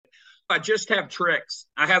I just have tricks.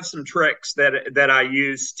 I have some tricks that I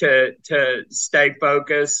use to stay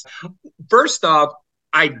focused. First off,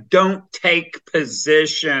 I don't take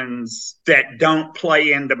positions that don't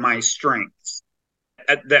play into my strengths,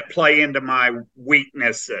 that play into my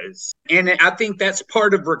weaknesses. And I think that's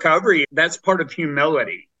part of recovery. That's part of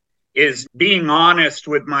humility, is being honest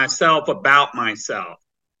with myself about myself,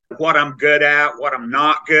 what I'm good at, what I'm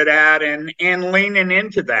not good at, and leaning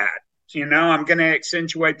into that. I'm going to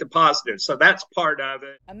accentuate the positive. So that's part of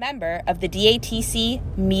it. A member of the DATC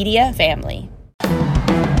media family.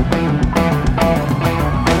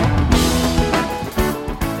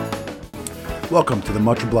 Welcome to the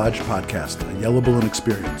Much Obliged podcast, a Yellow Balloon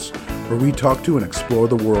experience, where we talk to and explore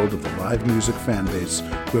the world of the live music fan base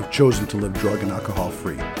who have chosen to live drug and alcohol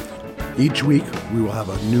free. Each week, we will have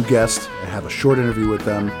a new guest and have a short interview with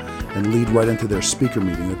them and lead right into their speaker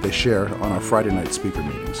meeting that they share on our Friday night speaker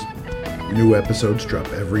meetings. New episodes drop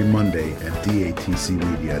every Monday at datcmedia.com.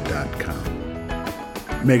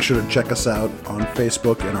 Make sure to check us out on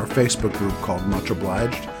Facebook and our Facebook group called Much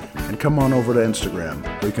Obliged, and come on over to Instagram,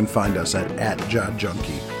 where you can find us at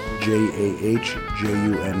JahJunkie, JahJunkie.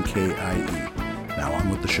 Now on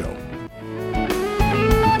with the show.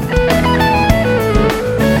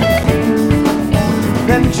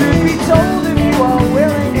 Then truth be told, if you are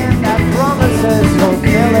willing and that promises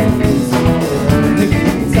fulfilling is the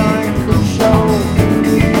time to show.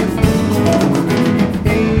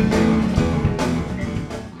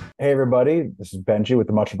 Hey everybody, this is Benji with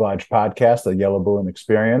the Much Obliged podcast, the Yellow Balloon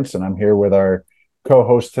Experience, and I'm here with our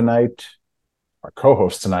co-host tonight.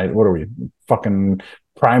 What are we? Fucking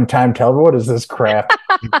primetime television? What is this crap?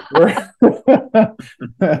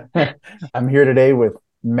 I'm here today with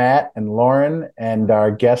Matt and Lauren, and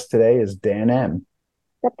our guest today is Dan M.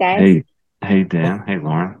 What's up, guys? Hey Dan. Hey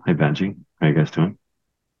Lauren. Hey Benji. How you guys doing?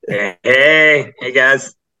 Hey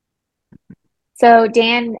guys. So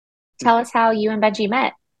Dan, tell us how you and Benji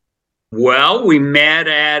met. Well, we met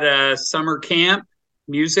at a summer camp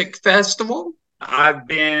music festival. I've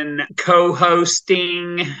been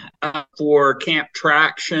co-hosting for Camp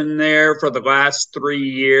Traction there for the last 3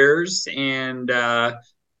 years, and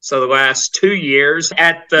so the last 2 years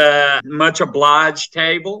at the Much Obliged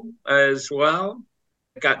table as well.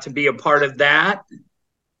 Got to be a part of that.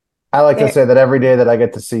 I like to say that every day that I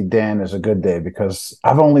get to see Dan is a good day because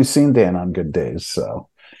I've only seen Dan on good days. So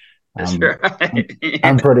That's right.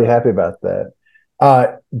 I'm pretty happy about that.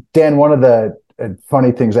 Dan, one of the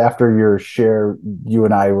funny things after your share, you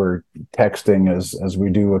and I were texting as we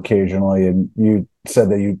do occasionally, and you said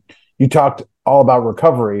that you talked all about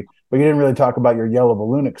recovery, but you didn't really talk about your Yellow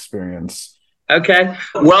Balloon experience. Okay.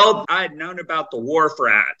 Well, I had known about the Wharf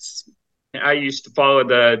Rats. I used to follow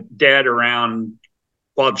the dead around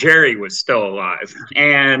while Jerry was still alive.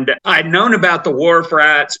 And I'd known about the Wharf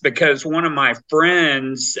Rats because one of my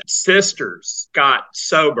friend's sisters got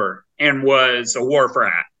sober and was a wharf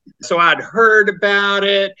rat. So I'd heard about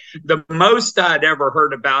it. The most I'd ever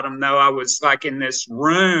heard about them, though, I was like in this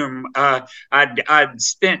room. I'd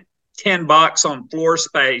spent $10 on floor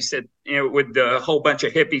space with a whole bunch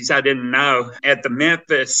of hippies I didn't know at the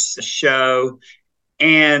Memphis show.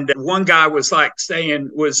 And one guy was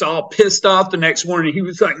was all pissed off the next morning. He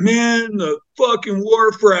was like, man, the fucking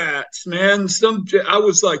Wharf Rats, man. I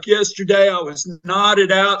was like, yesterday I was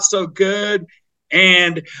knotted out so good.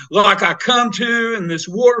 And like I come to, and this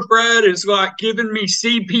wharf rat is like giving me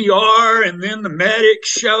CPR, and then the medic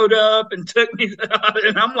showed up and took me out,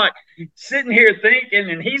 and I'm like sitting here thinking,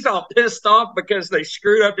 and he's all pissed off because they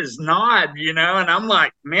screwed up his nod, and I'm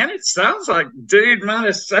like, man, it sounds like dude might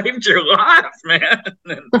have saved your life, man.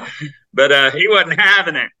 But he wasn't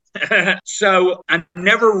having it. So I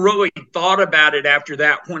never really thought about it after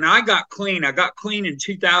that. When I got clean in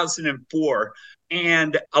 2004.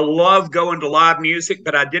 And I love going to live music,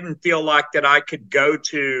 but I didn't feel like that I could go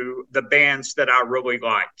to the bands that I really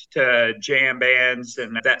liked, to jam bands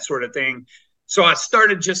and that sort of thing. So I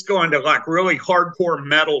started just going to like really hardcore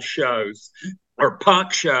metal shows or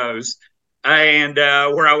punk shows, and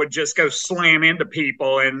where I would just go slam into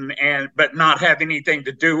people but not have anything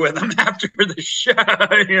to do with them after the show.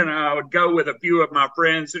 I would go with a few of my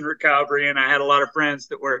friends in recovery, and I had a lot of friends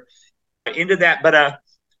that were into that. But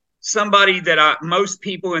somebody that most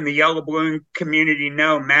people in the Yellow Balloon community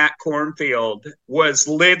know, Matt Cornfield, was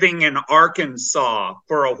living in Arkansas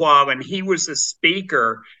for a while, and he was a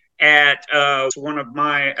speaker at one of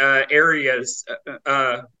my areas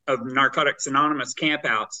of Narcotics Anonymous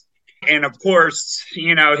campouts. And of course,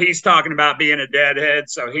 he's talking about being a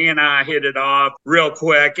deadhead. So he and I hit it off real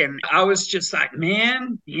quick. And I was just like,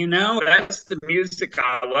 man, that's the music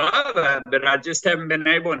I love, but I just haven't been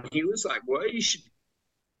able. And he was like, well, you should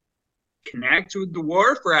connect with the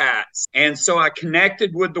Wharf Rats. And so I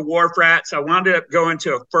connected with the Wharf Rats. I wound up going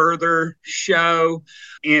to a further show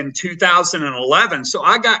in 2011. So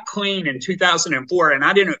I got clean in 2004, and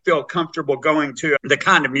I didn't feel comfortable going to the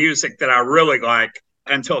kind of music that I really like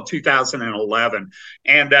until 2011.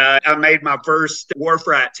 And I made my first Wharf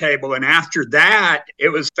Rat table. And after that, it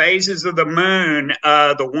was Phases of the Moon.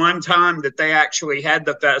 The one time that they actually had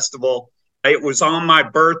the festival, it was on my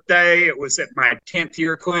birthday. It was at my 10th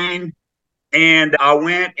year clean. And I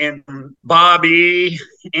went, and Bobby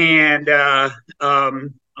and, I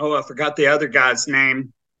forgot the other guy's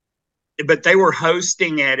name, but they were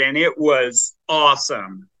hosting it, and it was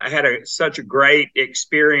awesome. I had such a great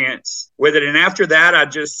experience with it. And after that,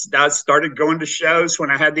 I started going to shows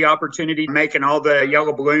when I had the opportunity, making all the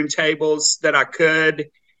Yellow Balloon tables that I could,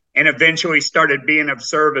 and eventually started being of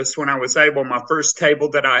service when I was able. My first table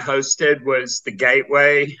that I hosted was the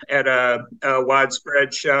Gateway at a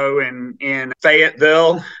widespread show in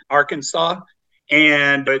Fayetteville, Arkansas.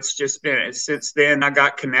 And it's just been, since then, I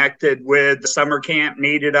got connected with summer camp,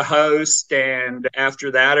 needed a host. And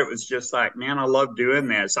after that, it was just like, man, I love doing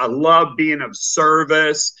this. I love being of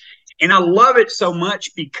service. And I love it so much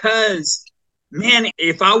because, man,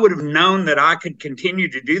 if I would have known that I could continue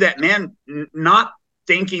to do that, man, not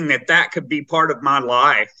thinking that that could be part of my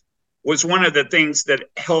life was one of the things that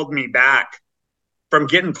held me back from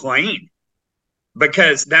getting clean,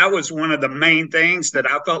 because that was one of the main things that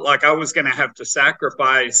I felt like I was going to have to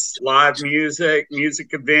sacrifice: live music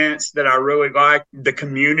events that I really liked, the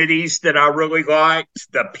communities that I really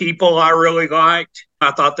liked, the people I really liked.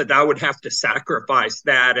 I thought that I would have to sacrifice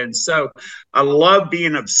that. And so I love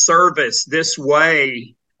being of service this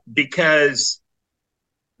way, because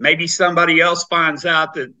maybe somebody else finds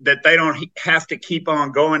out that they don't have to keep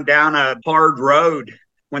on going down a hard road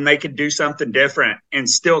when they could do something different and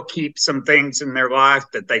still keep some things in their life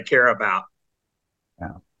that they care about.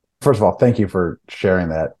 Yeah. First of all, thank you for sharing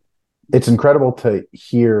that. It's incredible to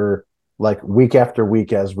hear, like, week after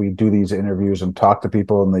week as we do these interviews and talk to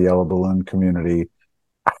people in the Yellow Balloon community,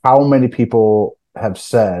 how many people have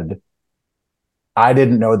said, I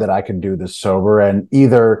didn't know that I could do this sober, and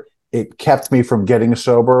either it kept me from getting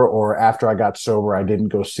sober, or after I got sober, I didn't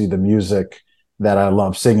go see the music that I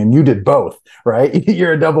love singing. You did both, right?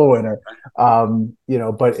 You're a double winner.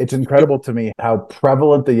 But it's incredible to me how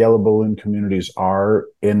prevalent the Yellow Balloon communities are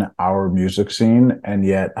in our music scene, and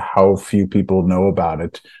yet how few people know about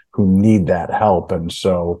it who need that help. And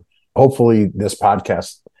so hopefully this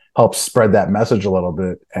podcast helps spread that message a little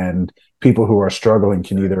bit, and people who are struggling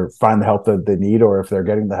can either find the help that they need, or if they're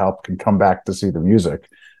getting the help, can come back to see the music,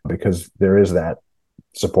 because there is that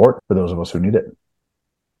support for those of us who need it.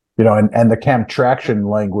 And the camp traction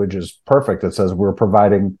language is perfect. It says we're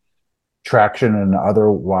providing traction in an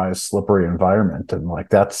otherwise slippery environment. And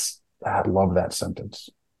I love that sentence.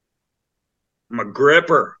 I'm a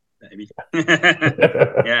gripper, baby.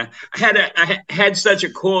 Yeah. I had such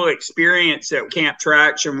a cool experience at Camp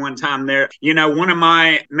Traction one time there. One of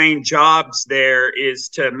my main jobs there is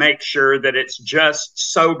to make sure that it's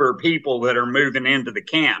just sober people that are moving into the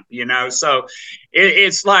camp, so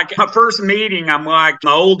it's like my first meeting, I'm like the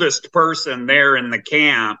oldest person there in the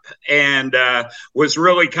camp, and was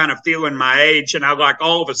really kind of feeling my age. And I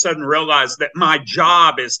all of a sudden realized that my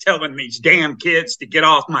job is telling these damn kids to get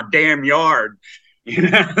off my damn yard.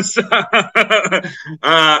 But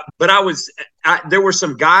there were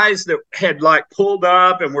some guys that had pulled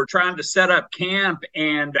up and were trying to set up camp,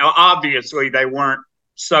 and obviously they weren't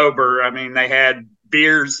sober. I mean, they had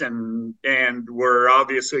beers and were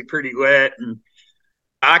obviously pretty lit. And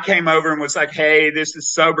I came over and was like, hey, this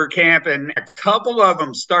is sober camp. And a couple of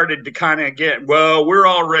them started to kind of get, well, we're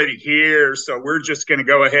already here, so we're just going to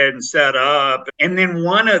go ahead and set up. And then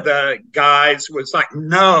one of the guys was like,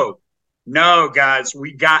 no, guys,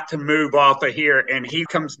 we got to move off of here. And he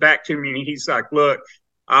comes back to me and he's like, look,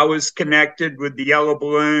 I was connected with the Yellow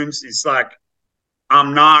Balloons. He's like,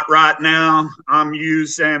 I'm not right now. I'm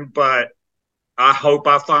using, but I hope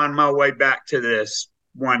I find my way back to this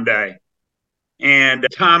one day. And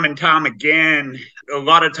time again, a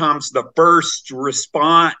lot of times the first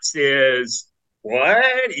response is,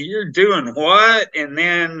 what? You're doing what? And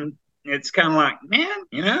then it's kind of like,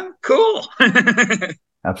 man, cool.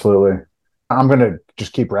 Absolutely. I'm going to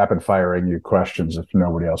just keep rapid firing you questions if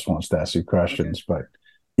nobody else wants to ask you questions. Okay.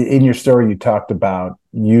 But in your story, you talked about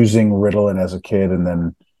using Ritalin as a kid, and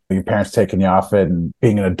then your parents taking you off it, and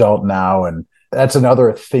being an adult now. And that's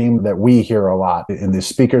another theme that we hear a lot in the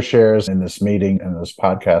speaker shares, in this meeting, and this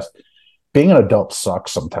podcast. Being an adult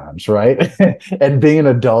sucks sometimes, right? And being an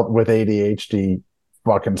adult with ADHD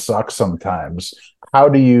fucking sucks sometimes. How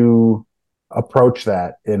do you approach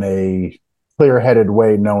that in a clear-headed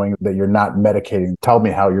way, knowing that you're not medicating? Tell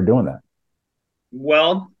me how you're doing that.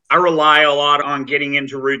 Well, I rely a lot on getting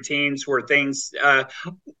into routines where things,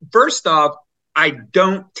 first off, I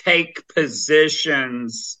don't take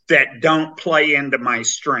positions that don't play into my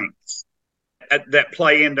strengths, that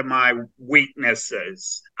play into my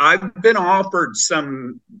weaknesses. I've been offered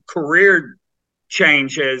some career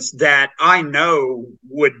changes that I know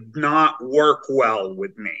would not work well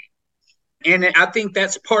with me. And I think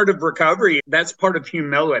that's part of recovery. That's part of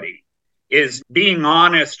humility, is being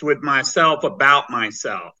honest with myself about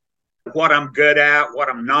myself, what I'm good at, what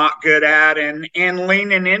I'm not good at, and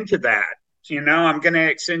leaning into that. I'm going to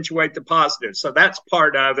accentuate the positive. So that's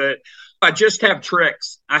part of it. I just have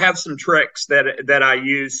tricks. I have some tricks that I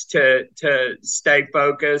use to stay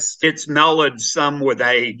focused. It's mellowed some with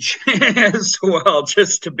age as well,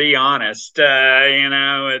 just to be honest.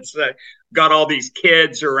 It's got all these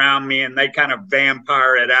kids around me and they kind of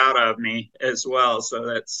vampire it out of me as well. So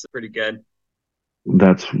that's pretty good.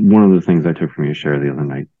 That's one of the things I took from your share the other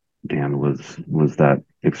night, Dan, was that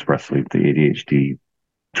expressly the ADHD,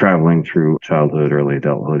 traveling through childhood, early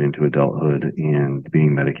adulthood into adulthood, and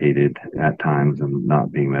being medicated at times and not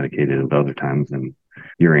being medicated at other times. And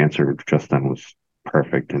your answer just then was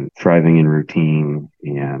perfect, and thriving in routine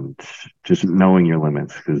and just knowing your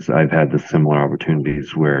limits, because I've had the similar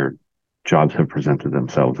opportunities where jobs have presented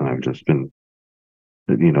themselves and I've just been,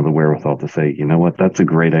 the wherewithal to say, you know what, that's a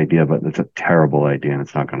great idea, but it's a terrible idea and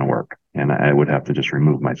it's not going to work. And I would have to just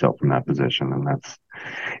remove myself from that position. And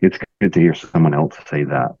it's good to hear someone else say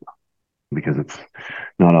that, because it's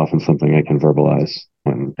not often something I can verbalize.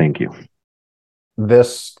 And thank you.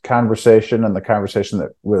 This conversation and the conversation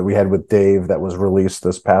that we had with Dave that was released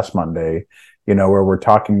this past Monday, where we're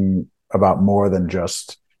talking about more than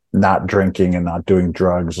just not drinking and not doing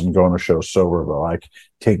drugs and going to shows sober, but like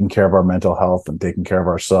taking care of our mental health and taking care of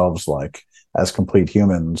ourselves, like as complete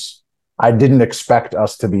humans. I didn't expect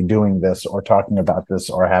us to be doing this or talking about this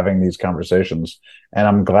or having these conversations. And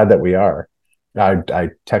I'm glad that we are. I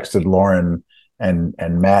texted Lauren and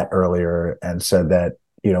Matt earlier and said that,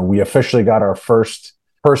 we officially got our first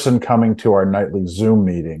person coming to our nightly Zoom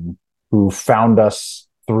meeting who found us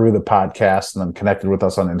through the podcast and then connected with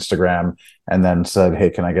us on Instagram and then said,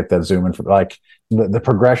 hey, can I get that Zoom? And like the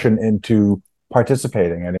progression into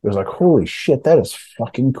participating. And it was like, holy shit, that is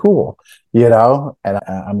fucking cool, and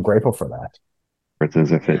I'm grateful for that. It's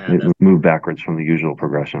as if it moved backwards from the usual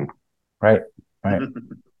progression. Right.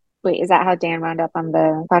 Wait, is that how Dan wound up on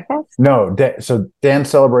the podcast? No, so Dan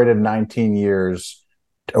celebrated 19 years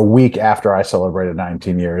a week after I celebrated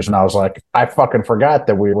 19 years. And I was like, I fucking forgot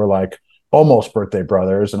that we were like almost birthday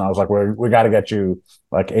brothers. And I was like, we got to get you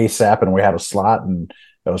like ASAP. And we had a slot and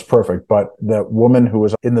that was perfect. But the woman who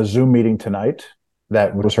was in the Zoom meeting tonight,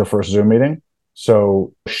 that was her first Zoom meeting.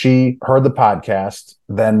 So she heard the podcast,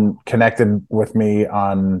 then connected with me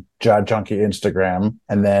on Jod Junkie Instagram,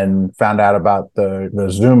 and then found out about the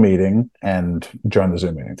Zoom meeting and joined the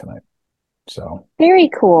Zoom meeting tonight. So very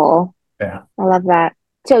cool. Yeah. I love that.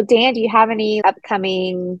 So Dan, do you have any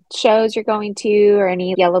upcoming shows you're going to or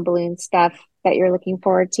any Yellow Balloon stuff that you're looking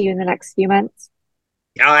forward to in the next few months?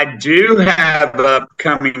 I do have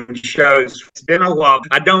upcoming shows. It's been a while.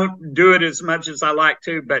 I don't do it as much as I like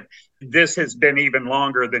to, but this has been even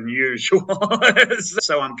longer than usual.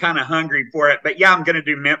 So I'm kind of hungry for it. But yeah, I'm going to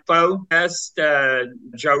do Mempho Fest,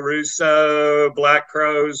 Joe Russo, Black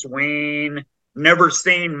Crowes, Ween. Never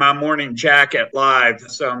seen My Morning Jacket live.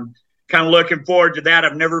 So I'm kind of looking forward to that.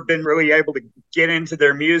 I've never been really able to get into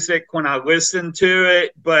their music when I listened to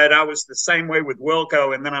it, but I was the same way with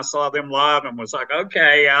Wilco. And then I saw them live and was like,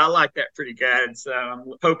 okay, I like that pretty good. So I'm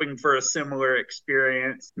hoping for a similar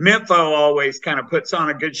experience. Mempho always kind of puts on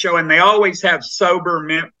a good show, and they always have sober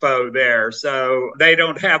Mempho there. So they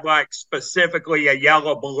don't have like specifically a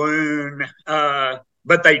Yellow Balloon,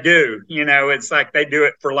 but they do, it's like they do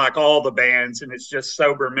it for like all the bands, and it's just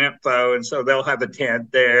sober Mempho. And so they'll have a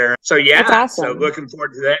tent there. So yeah, awesome. So looking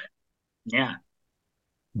forward to that. Yeah.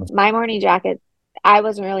 My Morning Jacket, I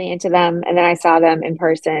wasn't really into them. And then I saw them in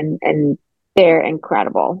person and they're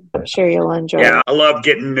incredible. I'm sure you'll enjoy it. Yeah, I love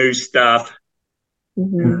getting new stuff.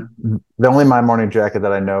 Mm-hmm. The only My Morning Jacket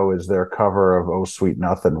that I know is their cover of Oh Sweet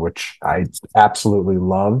Nothing, which I absolutely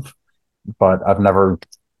love, but I've never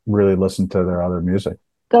really listened to their other music.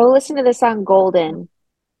 Go listen to the song Golden.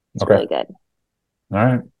 It's really good. All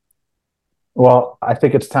right. Well, I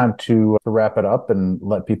think it's time to wrap it up and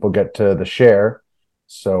let people get to the share.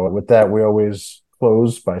 So with that, we always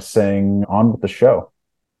close by saying on with the show.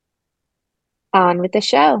 On with the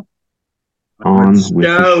show. On with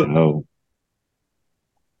the show.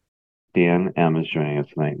 Dan M is joining us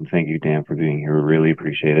tonight. And thank you, Dan, for being here. We really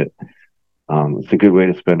appreciate it. It's a good way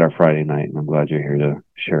to spend our Friday night, and I'm glad you're here to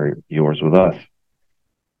share yours with us.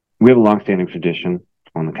 We have a longstanding tradition.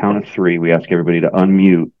 On the count of three, we ask everybody to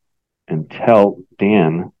unmute and tell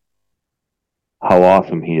Dan how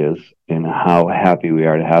awesome he is and how happy we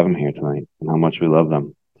are to have him here tonight and how much we love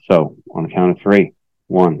them. So, on the count of three,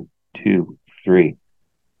 1, 2, 3.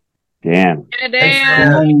 Dan.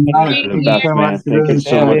 Dan. You're the best, man. Thank you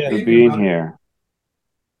so much for being here.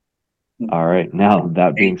 All right. Now,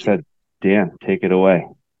 that being said, Dan, take it away.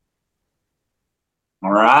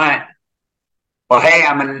 All right. Well, hey,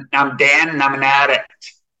 I'm Dan, and I'm an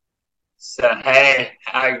addict. So, hey,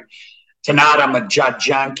 tonight I'm a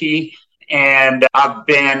junkie, and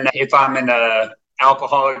if I'm in a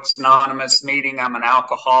Alcoholics Anonymous meeting, I'm an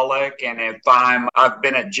alcoholic, and if I've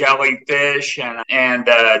been a jellyfish and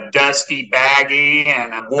a dusty baggie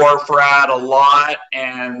and a wharf rat a lot,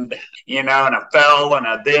 and and a fell and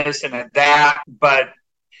a this and a that, but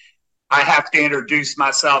I have to introduce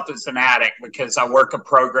myself as an addict because I work a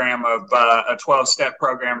 12-step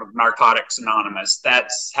program of Narcotics Anonymous.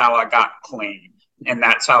 That's how I got clean, and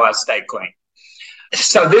that's how I stay clean.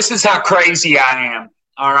 So this is how crazy I am.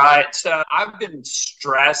 All right. So I've been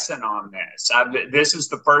stressing on this. This is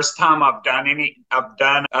the first time I've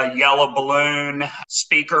done a Yellow Balloon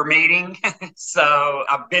speaker meeting. So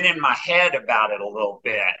I've been in my head about it a little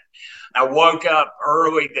bit. I woke up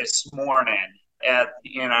early this morning and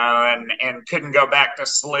couldn't go back to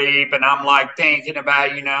sleep. And I'm like thinking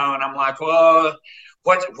about, and I'm like, well,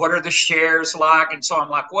 what are the shares like? And so I'm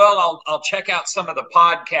like, well, I'll check out some of the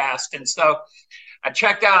podcasts. And so I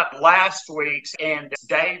checked out last week's, and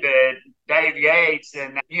Dave Yates,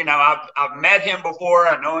 and I've met him before.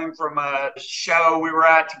 I know him from a show we were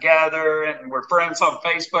at together, and we're friends on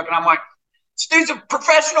Facebook. And I'm like, this dude's a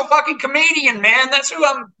professional fucking comedian, man. That's who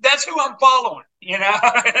I'm following,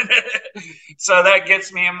 So that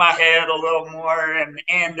gets me in my head a little more, and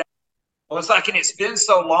it's like, and it's been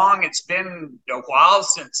so long. It's been a while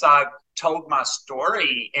since I've told my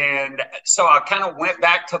story. And so I kind of went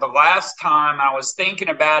back to the last time I was thinking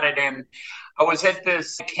about it. And I was at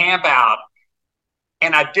this camp out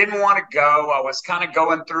and I didn't want to go. I was kind of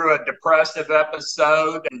going through a depressive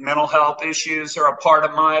episode, and mental health issues are a part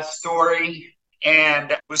of my story.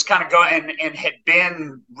 And was kind of going and had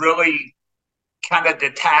been really kind of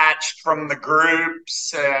detached from the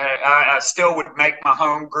groups. I still would make my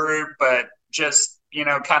home group, but just,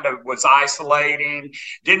 kind of was isolating.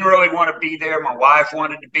 Didn't really want to be there. My wife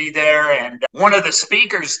wanted to be there. And one of the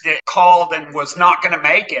speakers that called and was not going to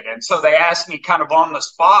make it. And so they asked me kind of on the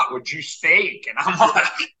spot, would you speak? And I'm like,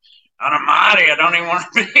 I don't even want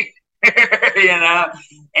to be here,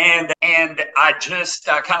 And I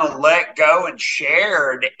kind of let go and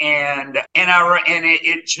shared,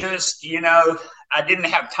 it just, I didn't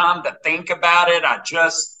have time to think about it.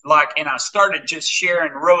 I started just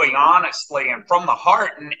sharing really honestly and from the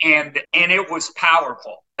heart, and it was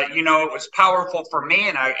powerful. It was powerful for me,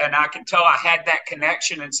 and I could tell I had that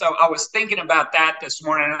connection. And so I was thinking about that this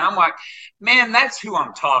morning, and I'm like, man, that's who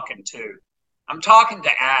I'm talking to. I'm talking to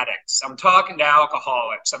addicts. I'm talking to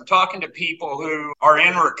alcoholics. I'm talking to people who are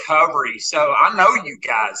in recovery. So I know you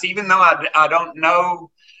guys, even though I don't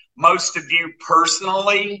know most of you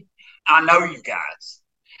personally, I know you guys.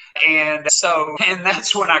 And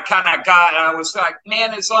that's when I was like,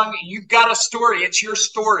 man, as long as you've got a story, it's your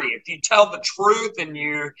story. If you tell the truth and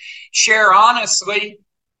you share honestly,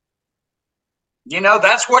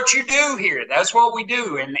 that's what you do here. That's what we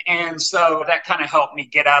do. And so that kind of helped me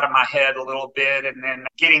get out of my head a little bit, and then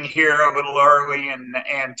getting here a little early and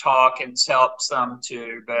talk and helped some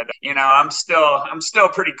too. But, I'm still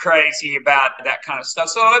pretty crazy about that kind of stuff.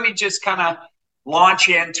 So let me just kind of launch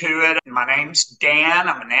into it. My name's Dan.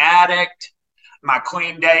 I'm an addict. My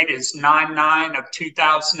clean date is 9/9 of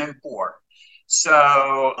 2004.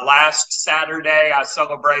 So last Saturday, I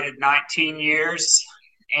celebrated 19 years.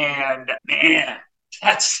 And man,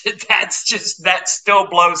 that still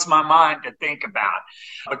blows my mind to think about,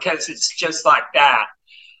 because it's just like that.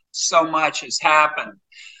 So much has happened.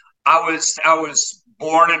 I was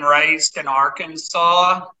born and raised in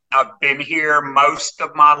Arkansas. I've been here most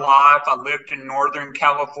of my life. I lived in Northern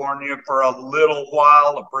California for a little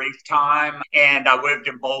while, a brief time, and I lived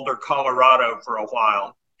in Boulder, Colorado for a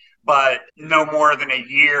while, but no more than a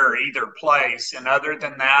year either place. And other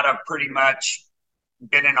than that, I've pretty much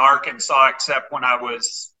been in Arkansas, except when I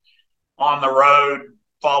was on the road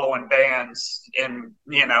following bands, and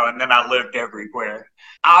then I lived everywhere.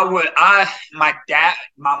 My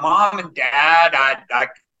mom and dad, I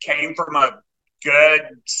came from a good,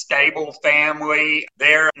 stable family.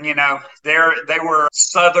 They were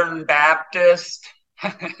Southern Baptist,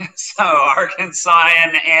 so Arkansas,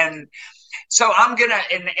 and so I'm gonna,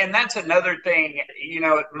 and that's another thing.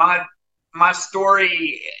 My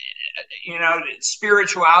story.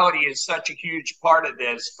 Spirituality is such a huge part of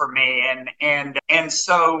this for me, and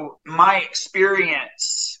so my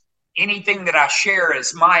experience, anything that I share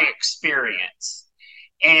is my experience,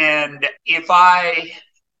 and if I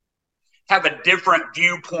have a different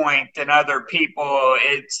viewpoint than other people,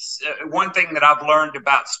 it's one thing that I've learned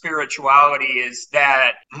about spirituality is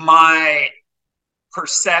that my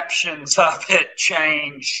perceptions of it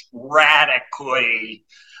change radically.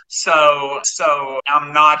 So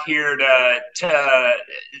I'm not here to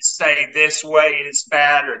say this way is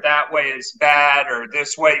bad or that way is bad or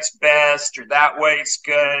this way's best or that way's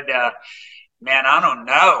good. Man, I don't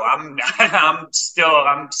know. I'm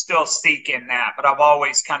still seeking that, but I've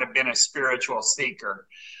always kind of been a spiritual seeker.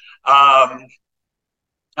 I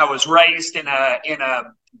was raised in a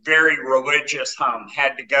very religious home.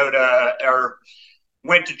 Had to go to or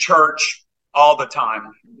went to church all the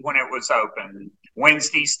time when it was open.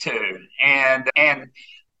 Wednesdays too, and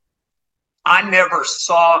I never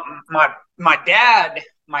saw my dad.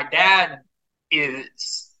 My dad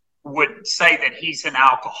would say that he's an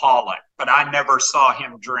alcoholic, but I never saw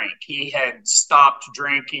him drink. He had stopped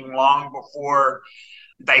drinking long before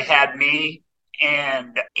they had me,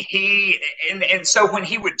 and so when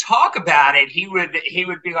he would talk about it, he would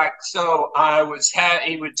be like, so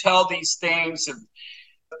he would tell these things of.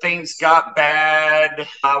 Things got bad.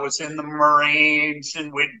 I was in the Marines,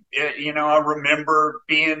 and I remember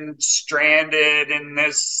being stranded in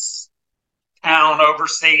this town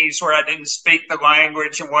overseas where I didn't speak the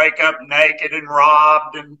language and wake up naked and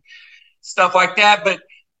robbed and stuff like that. But,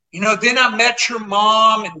 then I met your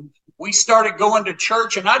mom and we started going to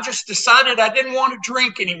church, and I just decided I didn't want to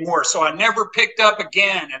drink anymore. So I never picked up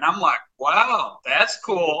again. And I'm like, wow, that's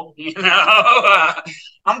cool.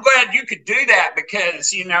 I'm glad you could do that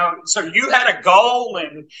because, so you had a goal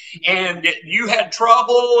and you had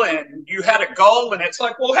trouble and you had a goal, and it's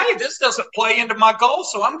like, well, hey, this doesn't play into my goal,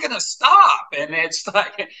 so I'm going to stop. And it's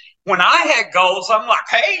like, when I had goals, I'm like,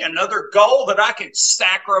 hey, another goal that I could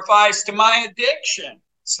sacrifice to my addiction.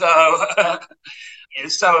 So I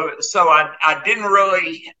didn't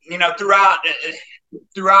really,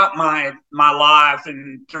 throughout my life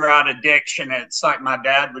and throughout addiction, it's like my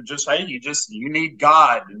dad would just say, you need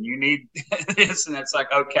God and you need this. And it's like,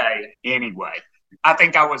 okay, anyway, I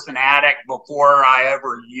think I was an addict before I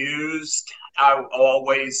ever used. I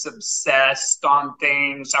always obsessed on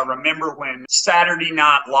things. I remember when Saturday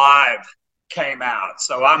Night Live came out.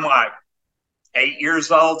 So I'm like, 8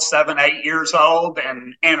 years old, 7, 8 years old.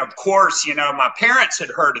 And of course, my parents had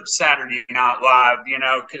heard of Saturday Night Live,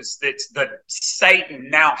 because Satan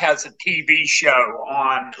now has a TV show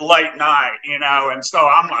on late night, and so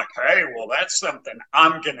I'm like, hey, well, that's something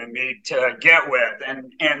I'm going to need to get with.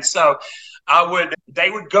 And so they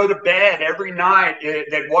would go to bed every night.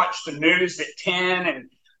 They'd watch the news at 10, and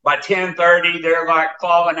by 10:30, they're like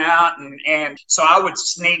falling out. And so I would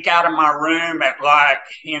sneak out of my room at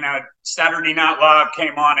Saturday Night Live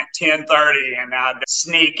came on at 10:30, and I'd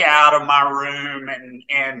sneak out of my room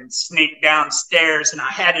and sneak downstairs. And I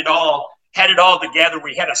had it all together.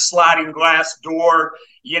 We had a sliding glass door,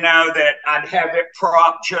 that I'd have it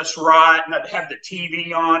propped just right, and I'd have the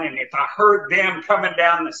TV on. And if I heard them coming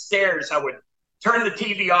down the stairs, I would turn the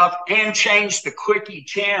TV off and change the quickie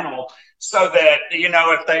channel so that,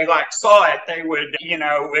 if they saw it, they would,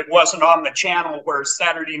 it wasn't on the channel where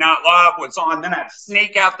Saturday Night Live was on. Then I'd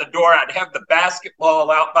sneak out the door. I'd have the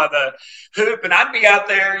basketball out by the hoop, and I'd be out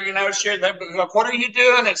there, sure. They'd be like, what are you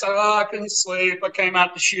doing? It's like, oh, I couldn't sleep. I came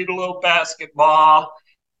out to shoot a little basketball.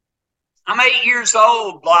 I'm 8 years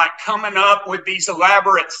old, coming up with these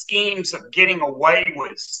elaborate schemes of getting away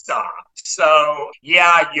with stuff. So,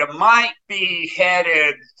 yeah, you might be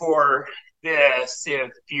headed for this if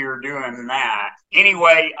you're doing that.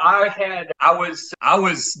 Anyway, I was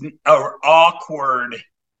an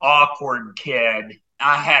awkward kid.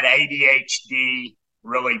 I had ADHD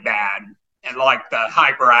really bad, and the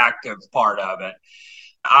hyperactive part of it.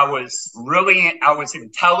 I was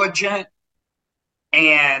intelligent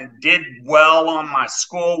and did well on my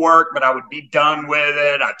schoolwork, but I would be done with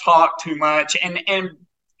it. I talked too much, and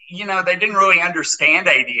they didn't really understand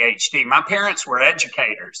ADHD. My parents were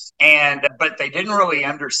educators, but they didn't really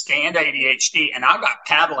understand ADHD, and I got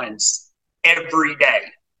paddling every day,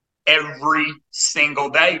 every single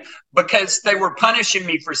day, because they were punishing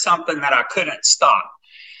me for something that I couldn't stop.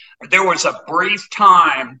 There was a brief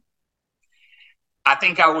time, I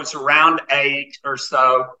think I was around 8 or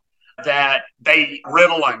so, that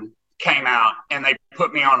Ritalin came out and they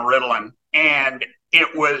put me on Ritalin. And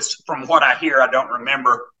it was, from what I hear, I don't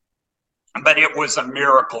remember, but it was a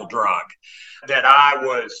miracle drug, that I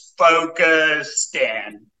was focused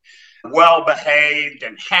and well-behaved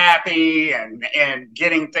and happy and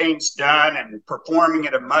getting things done and performing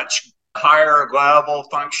at a much higher level,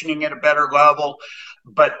 functioning at a better level.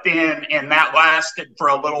 But then, and that lasted for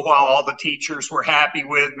a little while. All the teachers were happy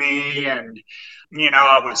with me, and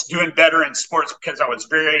I was doing better in sports because I was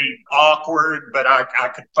very awkward, but I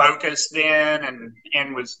could focus then,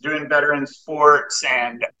 and was doing better in sports.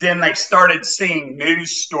 And then they started seeing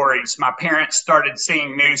news stories. My parents started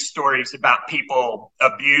seeing news stories about people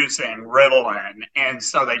abusing Ritalin, and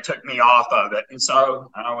so they took me off of it. And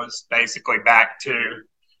so I was basically back to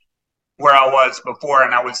where I was before,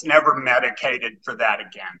 and I was never medicated for that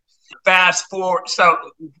again. Fast forward, so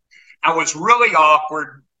I was really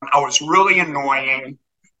awkward. I was really annoying,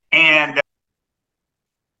 but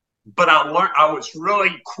I was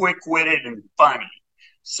really quick-witted and funny.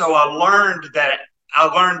 So I learned that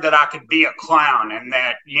I could be a clown, and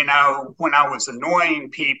that, when I was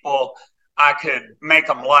annoying people, I could make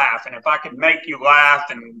them laugh. And if I could make you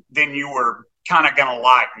laugh, and then you were kind of going to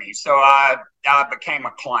like me. So I became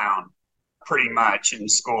a clown pretty much in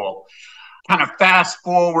school. Kind of fast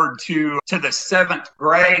forward to the seventh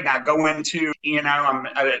grade, I go into, I'm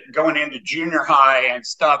going into junior high and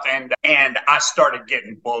stuff, and I started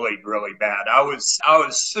getting bullied really bad. I was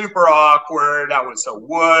super awkward. I was a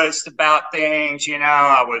wuss about things,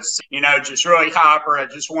 I was, just really hyper. I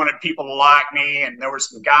just wanted people to like me, and there were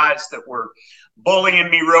some guys that were bullying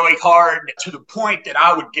me really hard, to the point that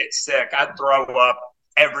I would get sick. I'd throw up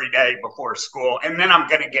every day before school, and then I'm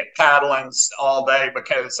going to get paddlings all day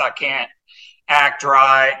because I can't act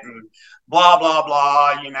right and blah blah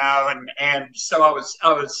blah, and so I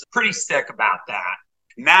was pretty sick about that.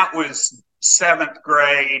 And that was seventh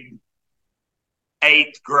grade.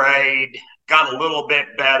 Eighth grade got a little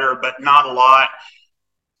bit better, but not a lot.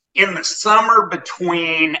 In the summer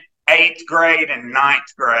between eighth grade and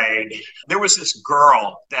ninth grade, there was this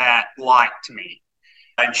girl that liked me.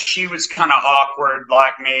 And she was kind of awkward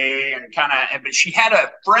like me, but she had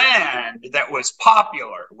a friend that was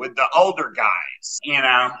popular with the older guys,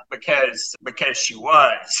 because she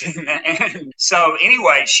was. And so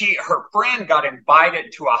anyway, her friend got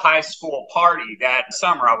invited to a high school party that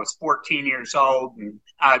summer. I was 14 years old, and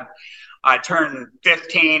I turned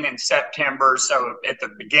 15 in September, so at the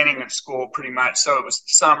beginning of school pretty much. So it was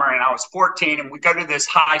summer, and I was 14, and we go to this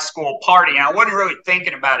high school party, and I wasn't really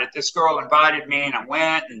thinking about it. This girl invited me, and I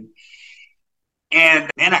went,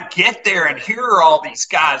 and then I get there, and here are all these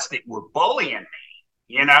guys that were bullying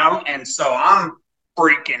me, and so I'm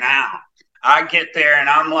freaking out. I get there, and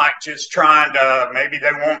I'm like just trying to, maybe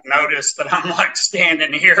they won't notice that I'm like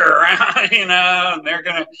standing here around,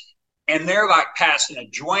 and they're like passing a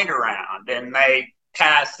joint around, and they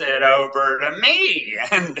pass it over to me.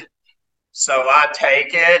 And so I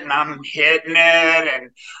take it, and I'm hitting it. And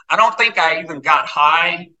I don't think I even got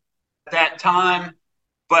high at that time.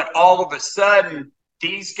 But all of a sudden,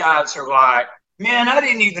 these guys are like, man, I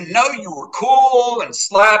didn't even know you were cool, and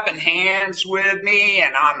slapping hands with me.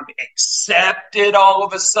 And I'm accepted all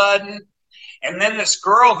of a sudden. And then this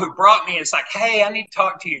girl who brought me is like, hey, I need to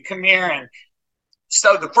talk to you. Come here. And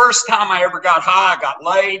so the first time I ever got high, I got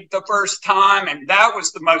laid the first time, and that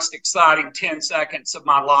was the most exciting 10 seconds of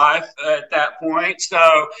my life at that point. So,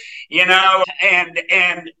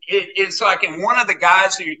 and it's like, and one of the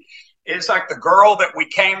guys it's like the girl that we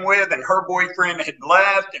came with, and her boyfriend had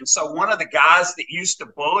left, and so one of the guys that used to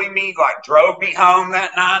bully me drove me home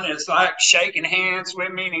that night, and it's like shaking hands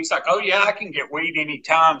with me, and he's like, oh yeah, I can get weed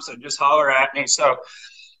anytime, so just holler at me. So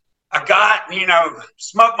I got,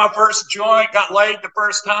 smoked my first joint, got laid the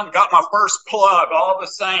first time, got my first plug all the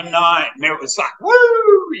same night. And it was like,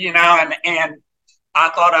 woo, and I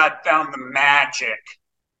thought I'd found the magic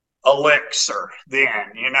elixir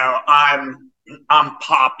then, I'm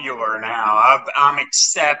popular now. I'm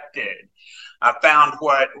accepted. I found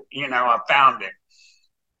I found it.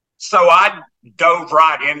 So I dove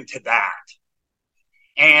right into that.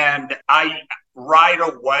 And right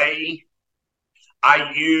away,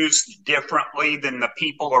 I used differently than the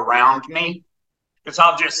people around me. Because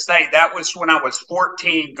I'll just say that was when I was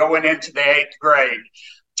 14, going into the eighth grade,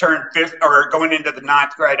 going into the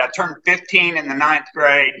ninth grade. I turned 15 in the ninth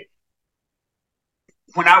grade.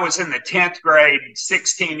 When I was in the 10th grade,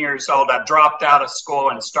 16 years old, I dropped out of school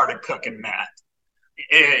and started cooking meth.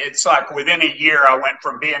 It's like within a year, I went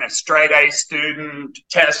from being a straight A student,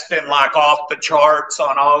 testing like off the charts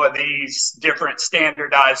on all of these different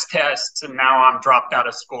standardized tests, and now I'm dropped out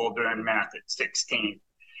of school doing meth at 16.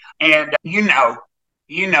 And you know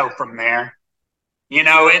from there.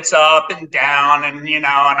 It's up and down, and and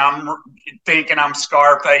I'm thinking I'm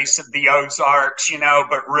Scarface of the Ozarks,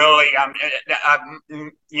 but really I'm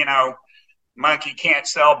monkey can't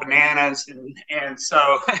sell bananas, and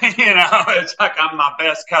so it's like I'm my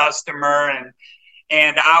best customer,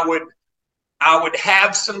 and I would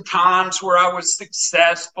have some times where I was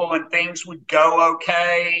successful and things would go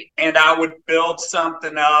okay, and I would build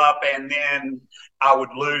something up, and then I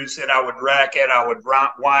would lose it. I would wreck it. I would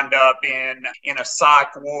wind up in a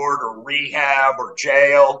psych ward or rehab or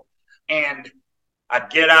jail, and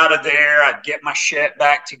I'd get out of there. I'd get my shit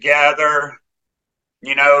back together,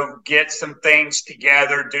 get some things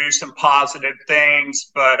together, do some positive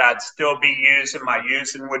things, but I'd still be using. My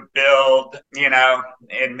using would build,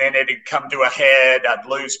 and then it'd come to a head. I'd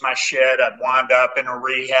lose my shit. I'd wind up in a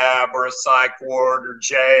rehab or a psych ward or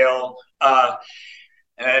jail.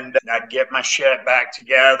 And I'd get my shit back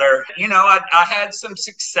together. I had some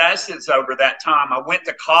successes over that time. I went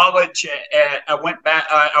to college. I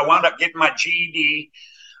wound up getting my GED.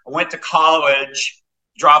 I went to college,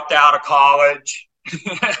 dropped out of college.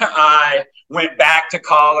 I went back to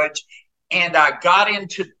college, and I got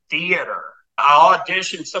into theater. I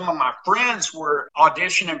auditioned. Some of my friends were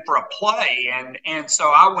auditioning for a play, and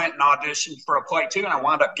so I went and auditioned for a play too, and I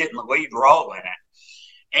wound up getting the lead role in it.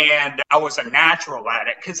 And I was a natural at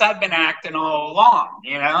it because I'd been acting all along,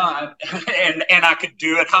 and I could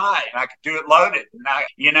do it high and I could do it loaded, and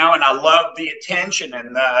I loved the attention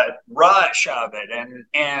and the rush of it,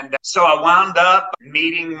 and so I wound up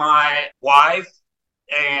meeting my wife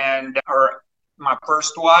or my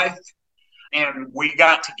first wife, and we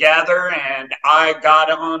got together, and I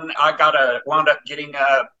wound up getting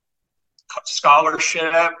a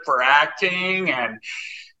scholarship for acting, and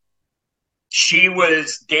she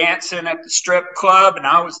was dancing at the strip club and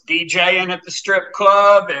I was DJing at the strip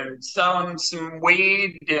club and selling some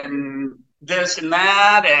weed and this and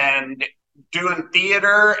that and doing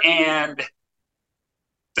theater. And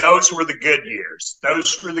those were the good years.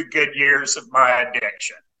 Those were the good years of my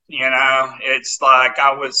addiction. It's like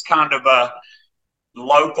I was kind of a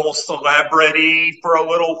local celebrity for a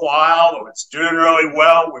little while. I was doing really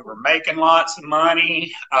well. We were making lots of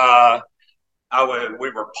money.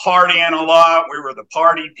 We were partying a lot. We were the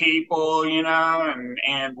party people,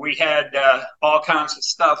 and we had all kinds of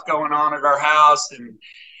stuff going on at our house,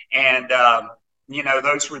 and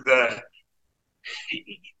those were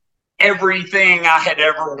everything I had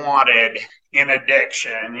ever wanted in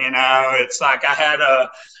addiction. It's like I had a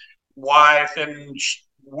wife, and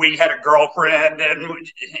we had a girlfriend,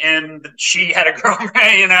 and she had a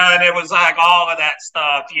girlfriend, and it was like all of that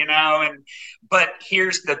stuff, but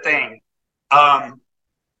here's the thing.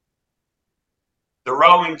 The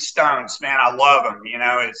Rolling Stones, man, I love them.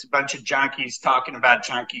 It's a bunch of junkies talking about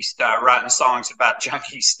junkie stuff, writing songs about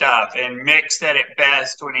junkie stuff. And Mick said it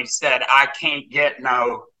best when he said, I can't get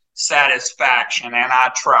no satisfaction, and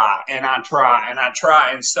I try, and I try, and I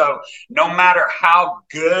try. And so no matter how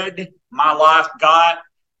good my life got,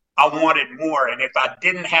 I wanted more. And if I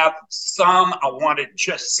didn't have some, I wanted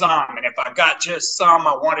just some. And if I got just some,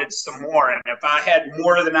 I wanted some more. And if I had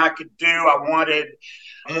more than I could do, I wanted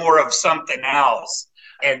more of something else.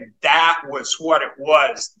 And that was what it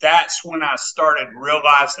was. That's when I started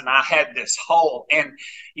realizing I had this hole. And,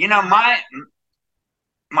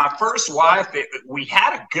 my first wife, we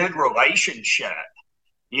had a good relationship,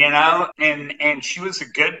 and she was a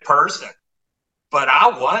good person, but I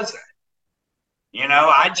wasn't.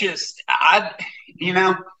 I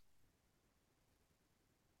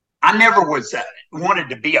never wanted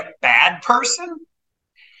to be a bad person,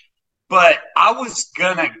 but I was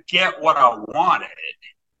going to get what I wanted.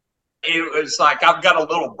 It was like, I've got a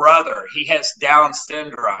little brother. He has Down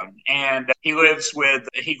syndrome, and he lived with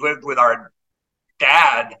our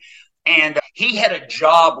dad, and he had a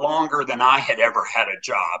job longer than I had ever had a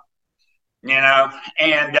job,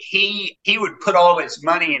 and he would put all his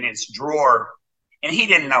money in his drawer, and he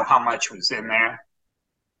didn't know how much was in there.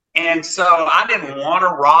 And so I didn't want to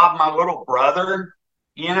rob my little brother,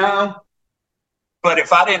 but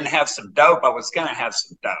if I didn't have some dope, I was going to have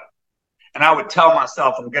some dope. And I would tell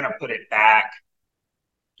myself I'm going to put it back,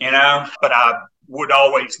 but I would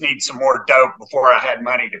always need some more dope before I had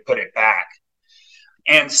money to put it back.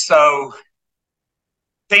 And so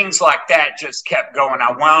things like that just kept going.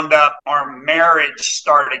 I wound up, our marriage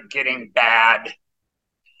started getting bad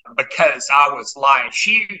because I was lying.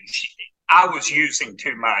 I was using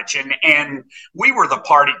too much, and we were the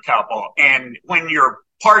party couple. And when your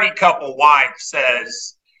party couple wife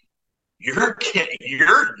says, you're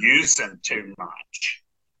using too much,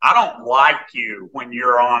 I don't like you when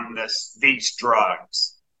you're on these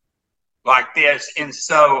drugs, like this. And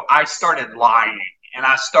so I started lying and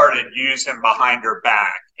I started using behind her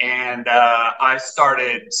back, and I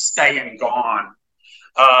started staying gone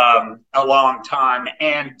a long time.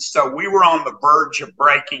 And so we were on the verge of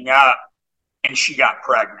breaking up, and she got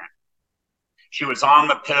pregnant. She was on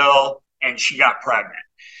the pill and she got pregnant.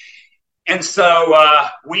 And so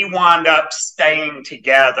we wound up staying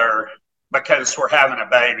together because we're having a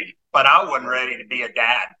baby, but I wasn't ready to be a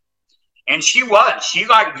dad. And she was. She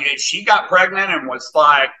got pregnant and was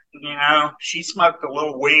like, she smoked a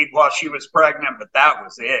little weed while she was pregnant, but that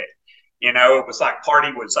was it. It was like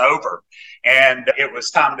party was over and it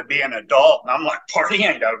was time to be an adult. And I'm like, party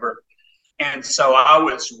ain't over. And so I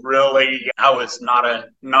was not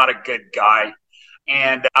a good guy.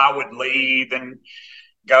 And I would leave and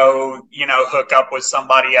go, hook up with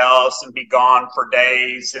somebody else and be gone for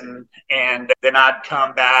days. And then I'd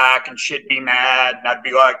come back and she'd be mad. And I'd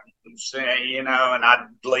be like, and I'd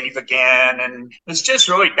leave again. And it's just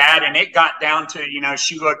really bad. And it got down to,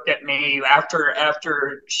 she looked at me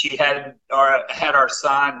after she had our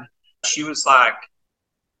son. She was like,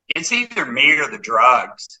 it's either me or the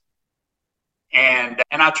drugs. And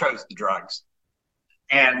I chose the drugs.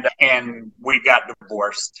 And we got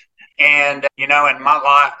divorced. And, and my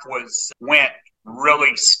life went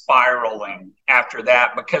really spiraling after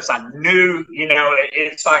that because I knew,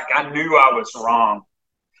 it's like I knew I was wrong.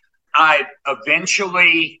 I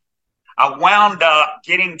wound up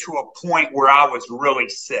getting to a point where I was really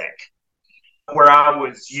sick, where I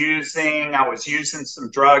was using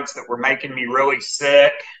some drugs that were making me really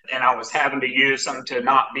sick, and I was having to use them to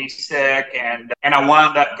not be sick. And I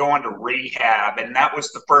wound up going to rehab. And that was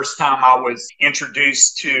the first time I was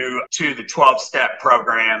introduced to the 12-step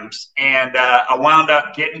programs. And I wound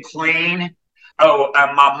up getting clean.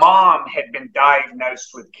 My mom had been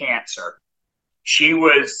diagnosed with cancer. She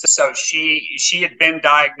had been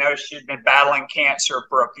diagnosed. She had been battling cancer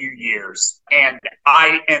for a few years. And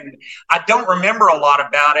I don't remember a lot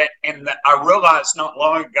about it. And I realized not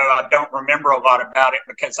long ago, I don't remember a lot about it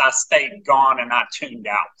because I stayed gone and I tuned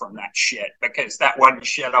out from that shit because that wasn't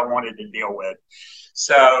shit I wanted to deal with.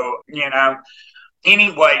 So,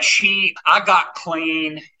 anyway, I got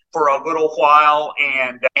clean for a little while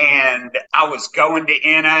and I was going to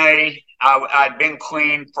NA. I'd been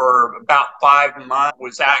clean for about 5 months,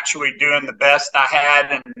 was actually doing the best I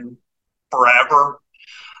had in forever.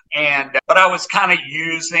 But I was kind of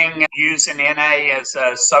using NA as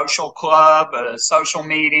a social club, a social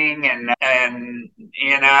meeting, and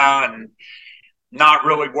not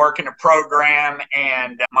really working a program.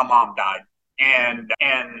 And my mom died, and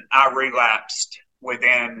I relapsed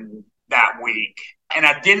within that week. And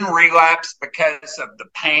I didn't relapse because of the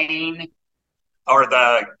pain or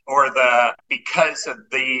because of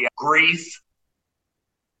the grief.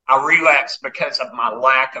 I relapsed because of my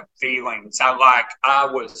lack of feelings. I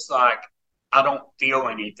was like, I don't feel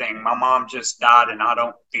anything. My mom just died and I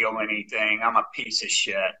don't feel anything. I'm a piece of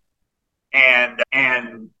shit. And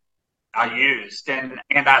I used and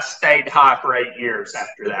I stayed high for 8 years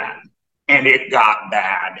after that. And it got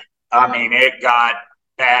bad. I mean, it got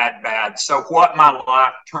bad. So what my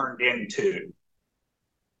life turned into,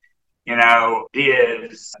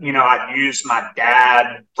 is, I'd use my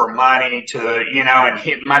dad for money to,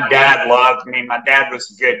 and my dad loved me. My dad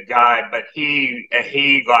was a good guy, but he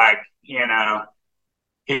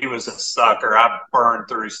was a sucker. I burned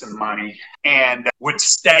through some money and would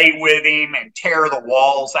stay with him and tear the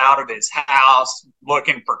walls out of his house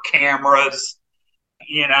looking for cameras.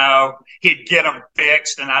 He'd get them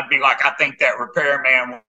fixed, and I'd be like, I think that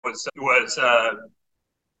repairman was a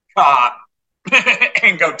cop,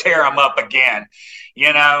 and go tear them up again.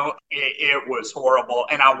 It was horrible.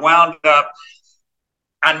 And I wound up,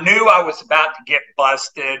 I knew I was about to get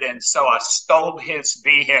busted, and so I stole his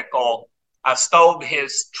vehicle. I stole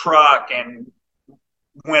his truck and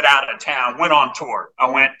went out of town, went on tour. I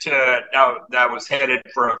was headed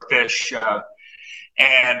for a fish show.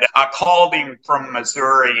 And I called him from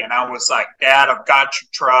Missouri, and I was like, Dad, I've got your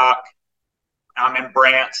truck. I'm in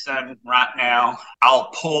Branson right now. I'll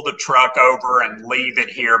pull the truck over and leave it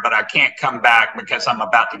here, but I can't come back because I'm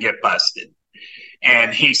about to get busted.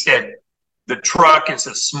 And he said, the truck is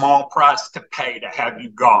a small price to pay to have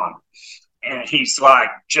you gone. And he's like,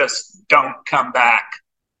 just don't come back.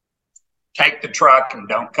 Take the truck and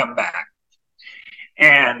don't come back.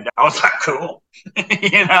 And I was like, cool,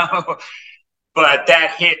 but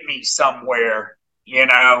that hit me somewhere,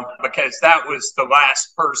 because that was the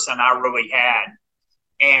last person I really had.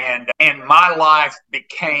 And my life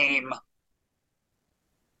became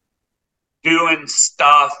doing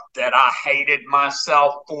stuff that I hated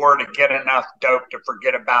myself for to get enough dope to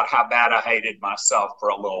forget about how bad I hated myself for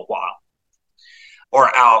a little while.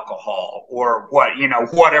 or alcohol or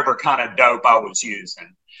whatever kind of dope I was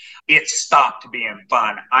using. It stopped being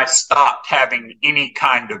fun. I stopped having any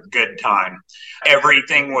kind of good time.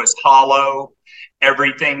 Everything was hollow.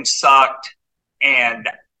 Everything sucked. And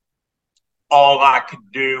all I could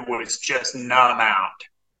do was just numb out.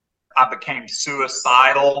 I became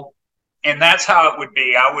suicidal. And that's how it would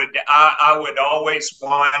be. I would always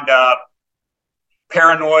wind up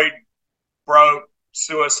paranoid, broke,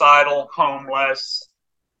 suicidal, homeless,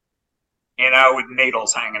 with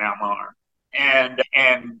needles hanging out my arm. And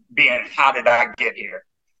being, how did I get here?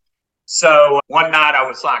 So one night I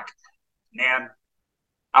was like, man,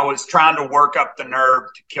 I was trying to work up the nerve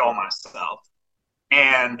to kill myself.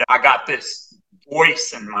 And I got this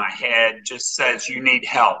voice in my head just says, you need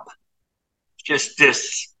help. Just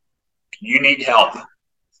this, you need help.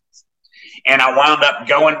 And I wound up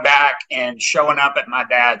going back and showing up at my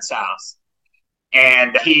dad's house.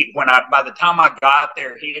 And by the time I got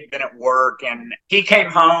there, he had been at work, and he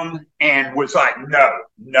came home and was like, no,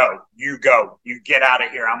 you go, you get out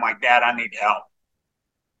of here. I'm like, Dad, I need help.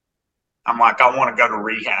 I'm like, I want to go to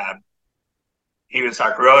rehab. He was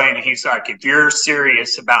like, really? And he's like, if you're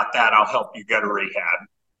serious about that, I'll help you go to rehab.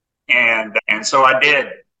 And so I did.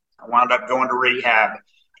 I wound up going to rehab.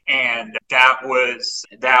 And that was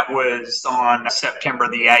on September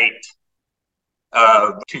the 8th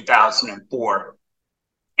of 2004.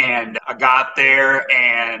 And I got there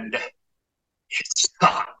and it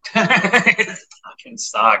sucked. It fucking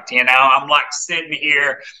sucked. I'm like sitting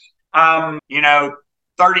here, 38.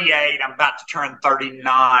 I'm about to turn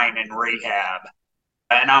 39 in rehab.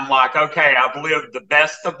 And I'm like, okay, I've lived the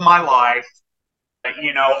best of my life.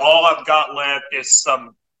 All I've got left is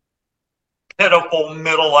some pitiful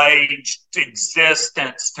middle-aged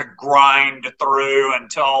existence to grind through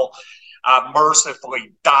until I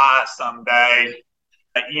mercifully die someday.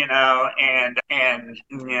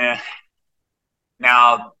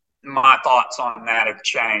 Now my thoughts on that have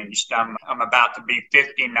changed. I'm about to be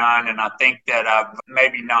 59, and I think that I've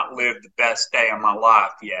maybe not lived the best day of my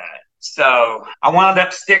life yet. So I wound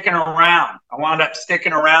up sticking around. I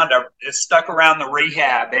stuck around the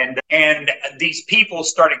rehab, and these people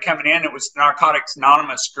started coming in. It was the Narcotics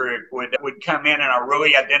Anonymous group would come in, and I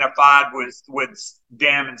really identified with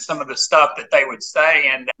them and some of the stuff that they would say.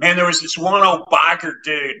 And man, there was this one old biker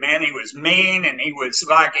dude, man. He was mean, and he was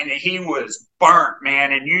burnt,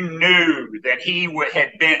 man. And you knew that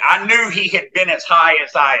I knew he had been as high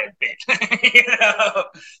as I had been,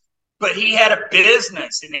 But he had a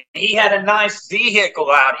business, and he had a nice vehicle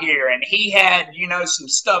out here, and he had, some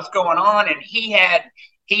stuff going on, and he had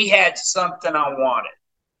something I wanted,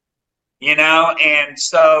 and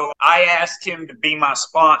so I asked him to be my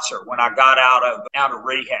sponsor when I got out of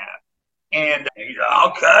rehab. And he's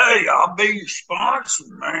like, okay, I'll be your sponsor,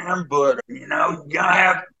 man, but you're gonna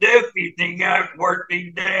have to do it. You gotta have to work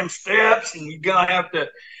these damn steps, and you're gonna have to,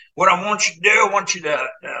 what I want you to do, I want you to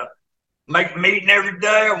make a meeting every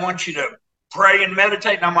day. I want you to pray and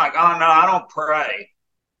meditate. And I'm like, oh, no, I don't pray.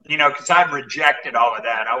 Because I'd rejected all of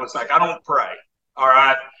that. I was like, I don't pray. All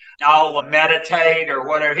right. I'll meditate or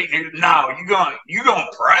whatever. No, you're going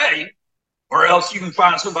to pray, or else you can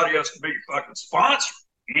find somebody else to be your fucking sponsor.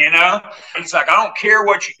 He's like, I don't care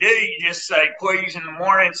what you do. You just say please in the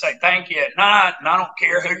morning, say thank you at night, and I don't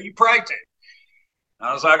care who you pray to.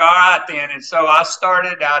 I was like, all right then. And so I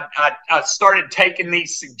started taking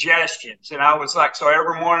these suggestions, and I was like, so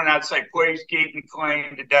every morning I'd say, please keep me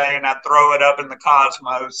clean today. And I'd throw it up in the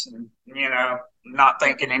cosmos and, not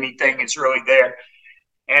thinking anything is really there.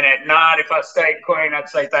 And at night, if I stayed clean, I'd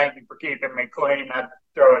say, thank you for keeping me clean. I'd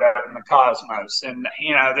throw it up in the cosmos. And,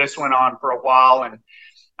 this went on for a while, and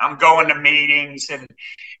I'm going to meetings, and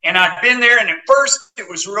I'd been there, and at first it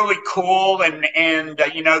was really cool, and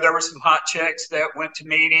there were some hot chicks that went to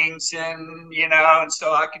meetings, and and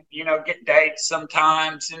so I could get dates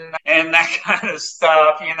sometimes and that kind of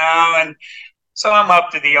stuff, and so I'm up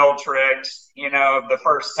to the old tricks, the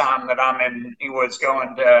first time that he was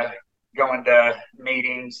going to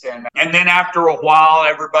meetings, and then after a while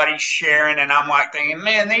everybody's sharing, and I'm like thinking,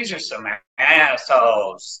 man, these are some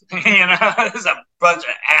assholes. There's a bunch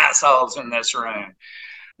of assholes in this room.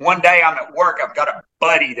 One day I'm at work, I've got a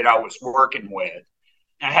buddy that I was working with.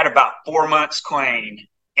 I had about 4 months clean,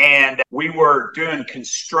 and we were doing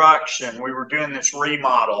construction. We were doing this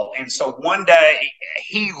remodel, and so one day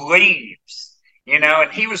he leaves. And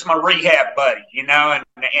he was my rehab buddy, and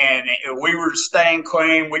we were staying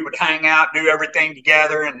clean. We would hang out, do everything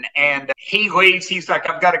together. And he leaves. He's like,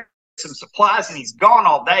 I've got to get some supplies, and he's gone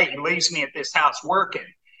all day. He leaves me at this house working,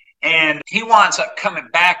 and he winds up coming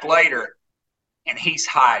back later, and he's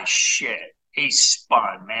high as shit. He's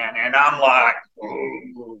spun, man. And I'm like,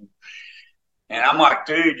 ooh. And I'm like,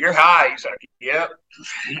 dude, you're high. He's like, yep.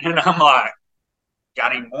 And I'm like,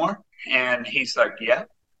 got any more? And he's like, yep.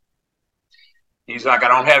 He's like, I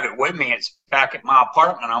don't have it with me. It's back at my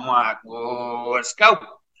apartment. I'm like, well, let's go.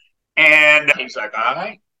 And he's like, all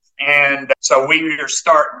right. And so we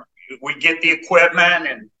get the equipment,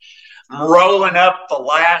 and I'm rolling up the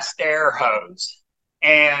last air hose.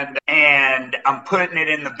 And I'm putting it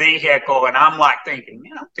in the vehicle, and I'm like thinking,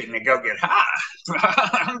 man, I'm thinking to go get high.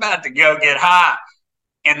 I'm about to go get high.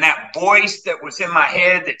 And that voice that was in my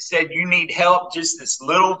head that said, you need help, just this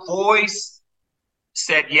little voice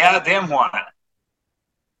said, yeah, then what?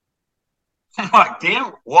 I'm like,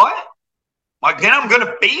 then what? I'm like, then I'm going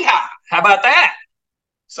to be high. How about that?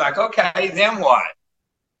 It's like, okay, then what?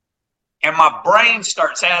 And my brain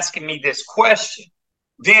starts asking me this question.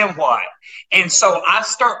 Then what? And so I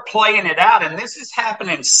start playing it out, and this is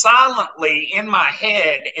happening silently in my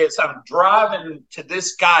head as I'm driving to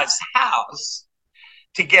this guy's house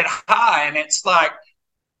to get high. And it's like,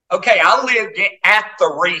 okay, I lived at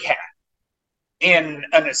the rehab in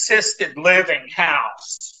an assisted living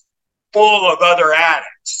house full of other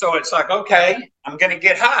addicts. So it's like, okay, I'm going to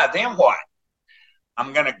get high. Then what?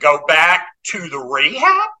 I'm going to go back to the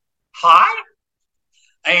rehab high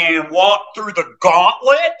and walk through the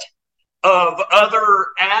gauntlet of other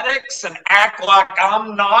addicts and act like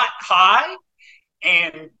I'm not high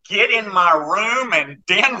and get in my room, and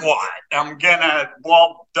then what? I'm gonna,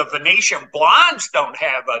 well, the Venetian blinds don't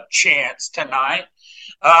have a chance tonight.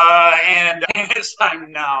 And it's like,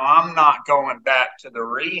 no, I'm not going back to the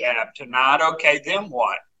rehab tonight. Okay, then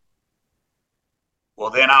what?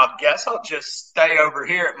 Well, then I guess I'll just stay over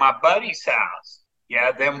here at my buddy's house.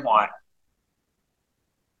 Yeah, then what?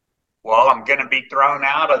 Well, I'm going to be thrown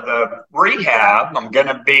out of the rehab. I'm going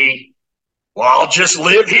to be, well, I'll just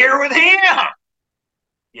live here with him.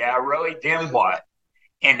 Yeah, really? Then what?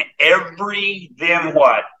 And then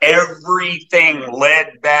what? Everything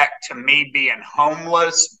led back to me being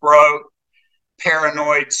homeless, broke,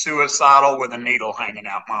 paranoid, suicidal, with a needle hanging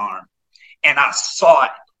out my arm. And I saw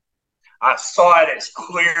it. I saw it as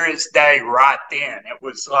clear as day right then. It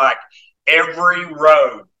was like every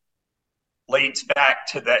road leads back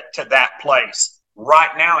to that place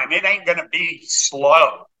right now, and it ain't going to be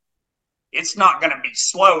slow. It's not going to be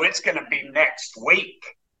slow. It's going to be next week,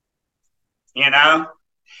 you know?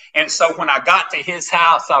 And so when I got to his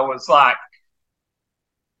house, I was like,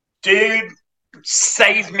 dude,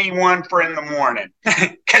 save me one for in the morning,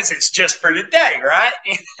 because it's just for today, right?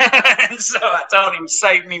 And so I told him,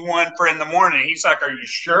 save me one for in the morning. He's like, are you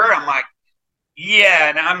sure? I'm like, yeah.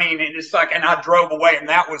 And I mean, it's like, and I drove away, and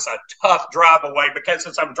that was a tough drive away, because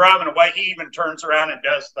as I'm driving away, he even turns around and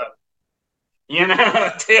does the, you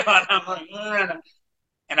know, deal. And I'm like,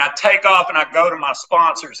 and I take off and I go to my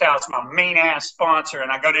sponsor's house, my mean ass sponsor, and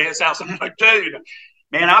I go to his house, and I'm like, dude,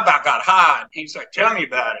 man, I about got high. And he's like, tell me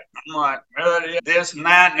about it. I'm like, this and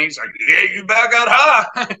that. And he's like, yeah, you about got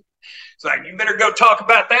high. It's like, you better go talk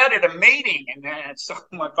about that at a meeting. And so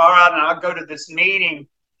I'm like, all right. And I'll go to this meeting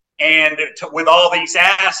with all these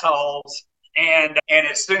assholes. And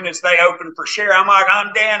as soon as they open for share, I'm like,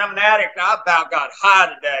 I'm Dan, I'm an addict. I about got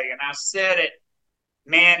high today. And I said it,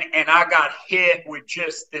 man, and I got hit with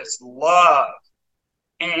just this love.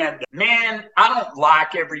 And man, I don't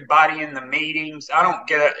like everybody in the meetings. I don't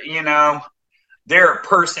get, you know, there are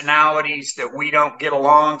personalities that we don't get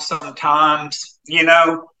along sometimes, you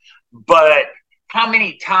know, but how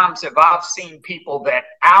many times have I seen people that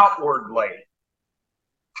outwardly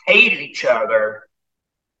hate each other,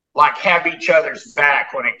 like have each other's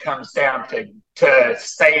back when it comes down to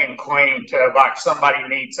staying clean, to like somebody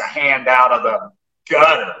needs a hand out of the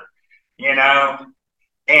gutter, you know?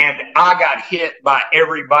 And I got hit by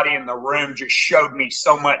everybody in the room, just showed me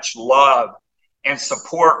so much love and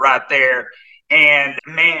support right there. And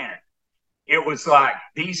man, it was like,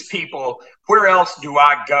 these people, where else do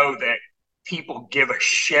I go that people give a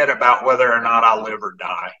shit about whether or not I live or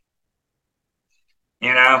die?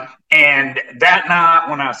 You know? And that night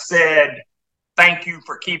when I said, thank you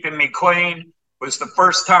for keeping me clean, was the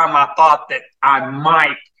first time I thought that I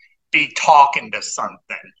might be talking to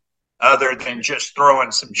something other than just throwing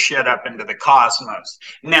some shit up into the cosmos.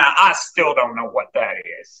 Now, I still don't know what that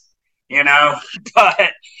is, you know, but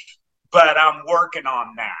I'm working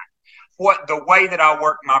on that. The way that I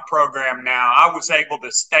work my program now, I was able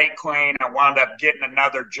to stay clean. I wound up getting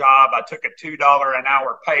another job. I took a $2 an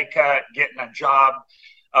hour pay cut, getting a job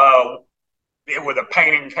with a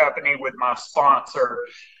painting company with my sponsor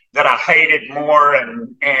that I hated more,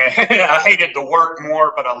 and I hated the work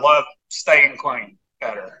more, but I loved staying clean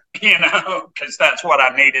better, you know, because that's what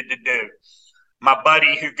I needed to do. My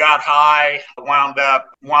buddy who got high wound up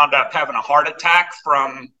having a heart attack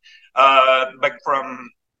from heart,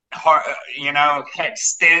 had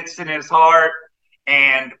stents in his heart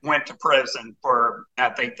and went to prison for, I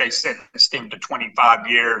think they sentenced him to 25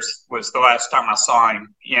 years was the last time I saw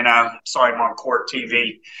him, saw him on court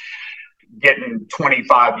TV getting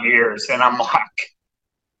 25 years. And I'm like,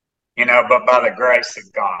 but by the grace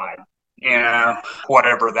of God,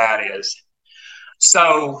 whatever that is.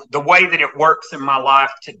 So the way that it works in my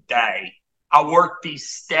life today, I work these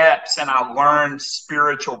steps and I learn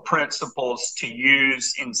spiritual principles to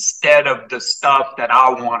use instead of the stuff that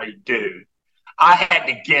I want to do. I had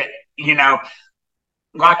to get,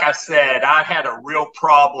 like I said, I had a real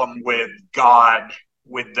problem with God,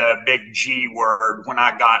 with the big G word when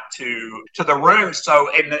I got to the room.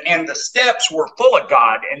 So, and the steps were full of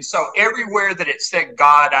God. And so everywhere that it said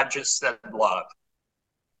God, I just said love.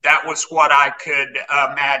 That was what I could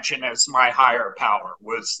imagine as my higher power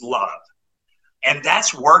was love. And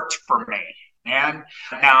that's worked for me. And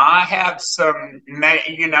now I have some,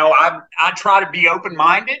 I try to be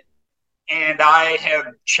open-minded and I have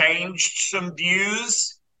changed some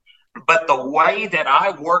views, but the way that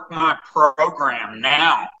I work my program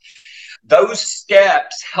now, those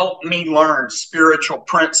steps help me learn spiritual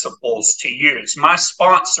principles to use. My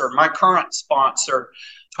current sponsor,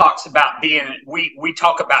 talks about we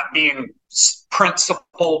talk about being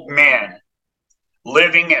principled men,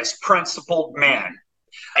 living as principled men.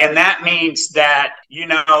 And that means that,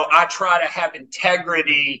 I try to have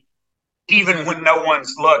integrity even when no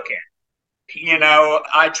one's looking.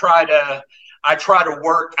 I try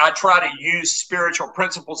to use spiritual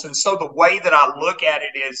principles. And so the way that I look at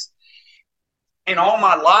it is, in all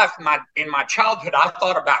my life, in my childhood, I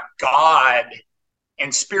thought about God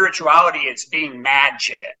and spirituality as being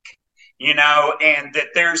magic, and that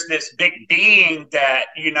there's this big being that,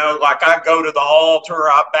 like I go to the altar,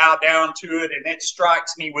 I bow down to it, and it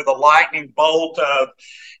strikes me with a lightning bolt of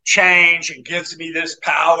change and gives me this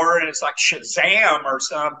power, and it's like Shazam or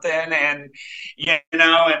something, and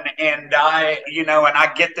and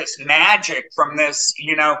I get this magic from this,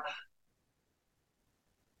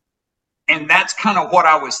 and that's kind of what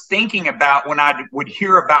I was thinking about when I would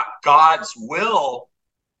hear about God's will.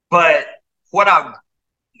 But what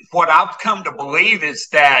I've come to believe is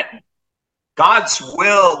that God's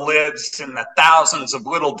will lives in the thousands of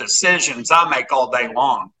little decisions I make all day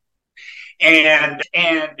long. And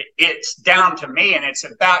it's down to me, and it's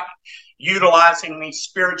about utilizing these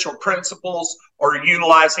spiritual principles or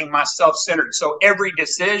utilizing my self-centered. So every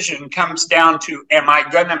decision comes down to, am I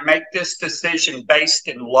going to make this decision based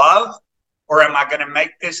in love? Or am I going to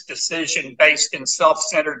make this decision based in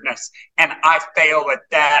self-centeredness? And I fail at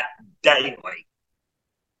that daily.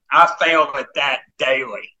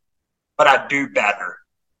 But I do better.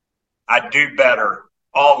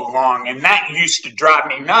 All along. And that used to drive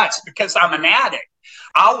me nuts because I'm an addict.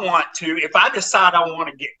 If I decide I want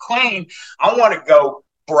to get clean, I want to go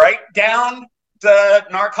break down the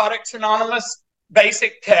Narcotics Anonymous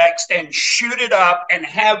basic text and shoot it up and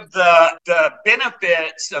have the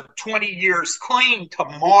benefits of 20 years clean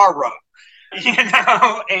tomorrow,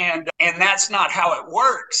 and that's not how it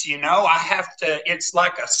works. I have to, it's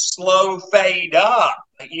like a slow fade up,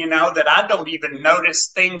 that I don't even notice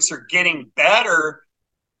things are getting better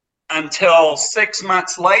until 6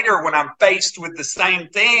 months later when I'm faced with the same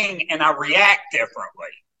thing and I react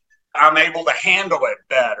differently. I'm able to handle it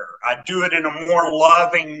better. I do it in a more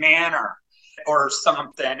loving manner or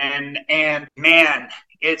something. And man,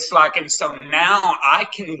 it's like, and so now I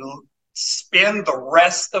can spend the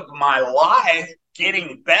rest of my life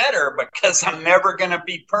getting better because I'm never going to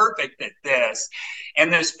be perfect at this.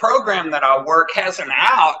 And this program that I work has an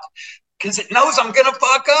out because it knows I'm going to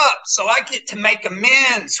fuck up. So I get to make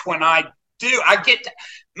amends when I do.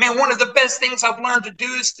 One of the best things I've learned to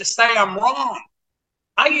do is to say I'm wrong.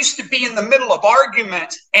 I used to be in the middle of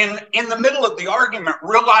arguments and in the middle of the argument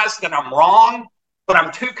realize that I'm wrong, but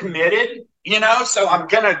I'm too committed, so I'm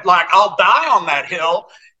going to I'll die on that hill,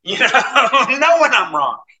 knowing I'm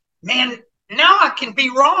wrong. Man, now I can be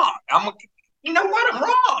wrong. I'm wrong.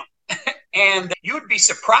 And you would be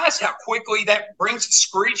surprised how quickly that brings a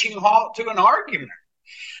screeching halt to an argument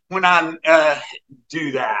when I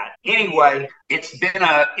do that. Anyway, it's been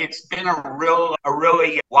a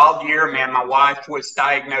really wild year, man. My wife was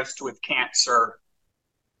diagnosed with cancer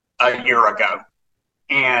a year ago,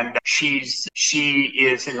 and she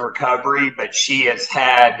is in recovery, but she has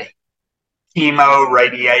had chemo,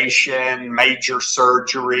 radiation, major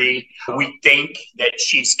surgery. We think that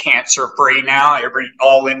she's cancer-free now.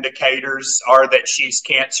 All indicators are that she's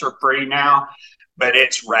cancer-free now. but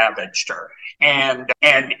it's ravaged her. And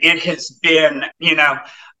it has been,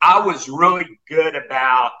 I was really good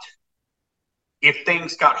about, if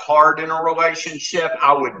things got hard in a relationship,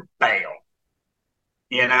 I would bail,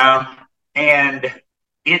 and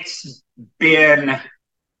it's been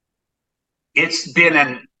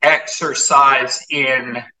an exercise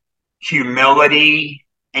in humility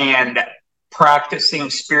and practicing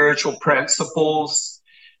spiritual principles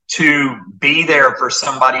to be there for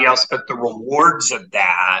somebody else, but the rewards of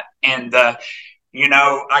that and I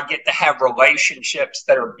get to have relationships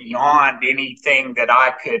that are beyond anything that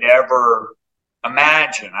I could ever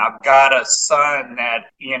imagine. I've got a son that,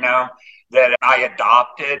 that I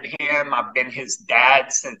adopted him. I've been his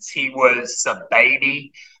dad since he was a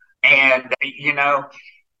baby. And,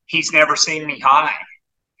 he's never seen me high.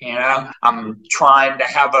 I'm trying to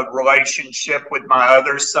have a relationship with my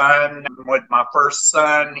other son. With my first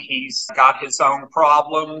son, he's got his own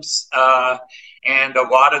problems. And a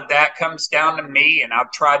lot of that comes down to me. And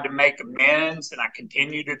I've tried to make amends, and I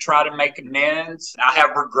continue to try to make amends. I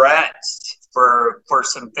have regrets for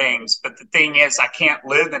some things. But the thing is, I can't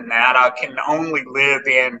live in that. I can only live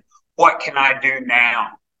in what can I do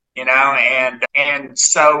now? And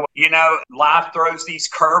so, life throws these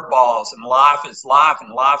curveballs, and life is life,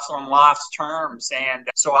 and life's on life's terms. And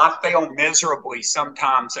so I fail miserably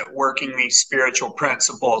sometimes at working these spiritual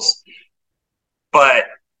principles, but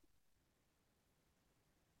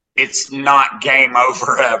it's not game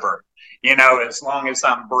over ever. As long as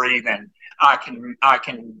I'm breathing, I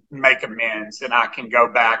can make amends, and I can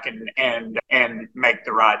go back and make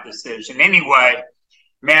the right decision. Anyway,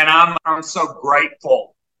 man, I'm so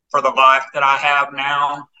grateful for the life that I have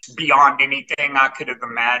now, beyond anything I could have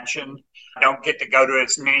imagined. I don't get to go to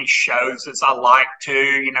as many shows as I like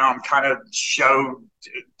to. I'm kind of show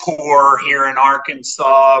poor here in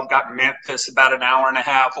Arkansas. I've got Memphis about an hour and a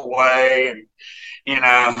half away,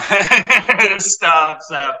 and stuff.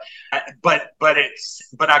 So, but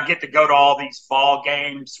I get to go to all these ball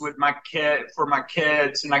games with my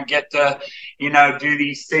kids, and I get to, do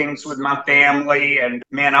these things with my family. And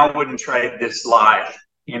man, I wouldn't trade this life.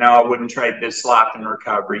 I wouldn't trade this life in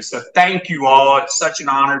recovery. So thank you all. It's such an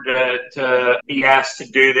honor to be asked to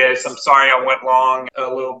do this. I'm sorry I went long a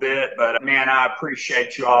little bit, but man, I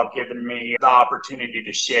appreciate you all giving me the opportunity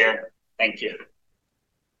to share. Thank you.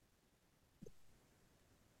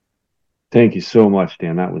 Thank you so much,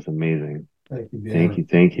 Dan. That was amazing. Thank you, Dan.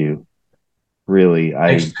 Thank you. Really,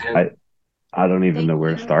 Thanks, I don't even know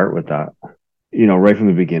where to start with that. Right from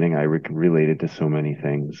the beginning, I related to so many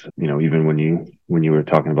things. Even when you were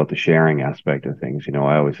talking about the sharing aspect of things, I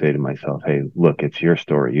always say to myself, hey, look, it's your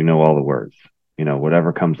story. You know all the words.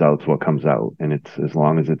 Whatever comes out is what comes out. And it's, as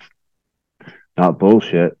long as it's not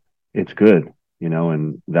bullshit, it's good.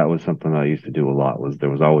 And that was something I used to do a lot. Was there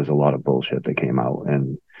was always a lot of bullshit that came out.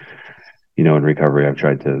 And in recovery, I've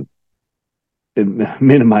tried to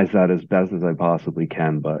minimize that as best as I possibly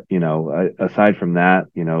can. But, aside from that,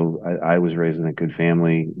 I was raised in a good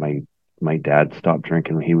family. My dad stopped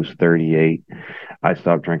drinking when he was 38. I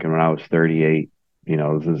stopped drinking when I was 38.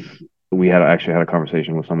 We actually had a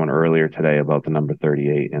conversation with someone earlier today about the number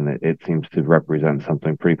 38, and it seems to represent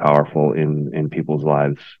something pretty powerful in people's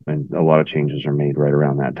lives. And a lot of changes are made right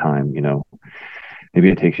around that time. Maybe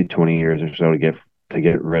it takes you 20 years or so to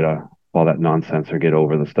get rid of all that nonsense or get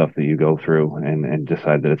over the stuff that you go through and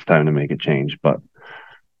decide that it's time to make a change. But,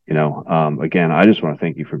 again, I just want to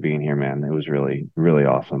thank you for being here, man. It was really, really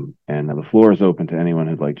awesome. And the floor is open to anyone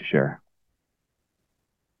who'd like to share.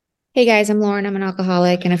 Hey guys, I'm Lauren. I'm an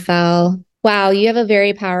alcoholic and a FEL. Wow, you have a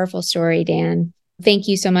very powerful story, Dan. Thank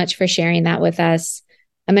you so much for sharing that with us.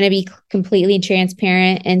 I'm going to be completely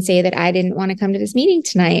transparent and say that I didn't want to come to this meeting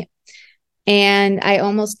tonight. And I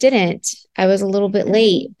almost didn't. I was a little bit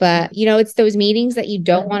late, but it's those meetings that you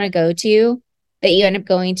don't want to go to that you end up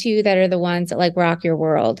going to that are the ones that like rock your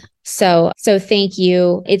world. So thank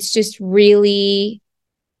you. It's just really,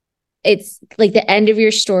 it's like the end of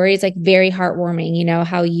your story is like very heartwarming,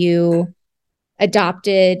 how you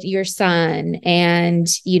adopted your son and,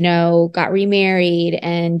 got remarried,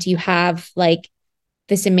 and you have like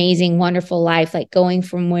this amazing, wonderful life, like going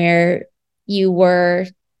from where you were,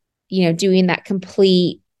 doing that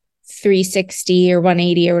complete 360 or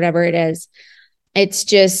 180 or whatever it is. It's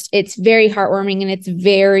very heartwarming, and it's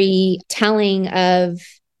very telling of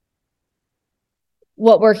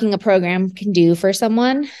what working a program can do for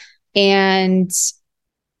someone. And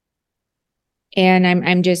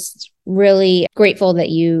I'm just really grateful that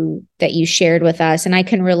you shared with us. And I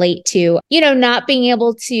can relate to, not being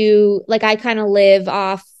able to, like, I kind of live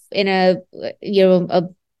off in a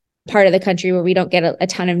part of the country where we don't get a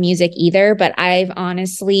ton of music either, but I've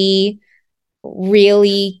honestly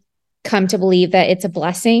really come to believe that it's a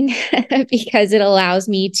blessing because it allows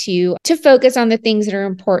me to focus on the things that are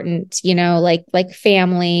important, like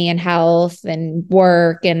family and health and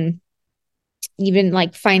work and even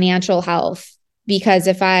like financial health. Because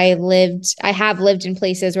if I have lived in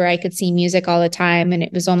places where I could see music all the time, and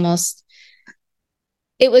it was almost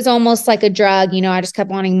like a drug, I just kept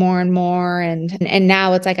wanting more and more. And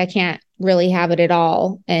now it's like, I can't really have it at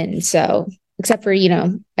all. And so, except for,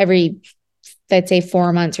 every, I'd say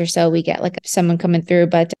 4 months or so, we get like someone coming through,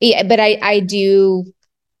 but yeah, but I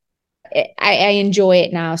enjoy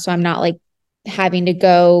it now. So I'm not like having to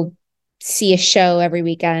go see a show every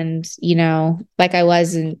weekend, like I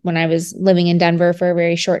was when I was living in Denver for a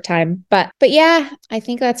very short time. But yeah, I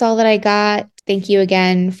think that's all that I got. Thank you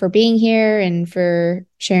again for being here and for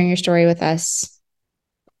sharing your story with us,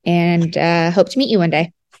 and hope to meet you one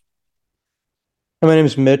day. My name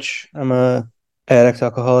is Mitch. I'm a addict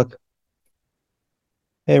alcoholic.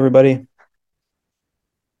 Hey, everybody.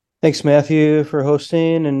 Thanks, Matthew, for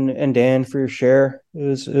hosting, and Dan for your share. It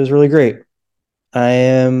was really great.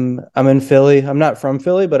 I'm in Philly. I'm not from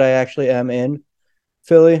Philly, but I actually am in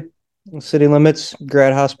Philly, city limits,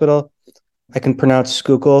 Grad Hospital. I can pronounce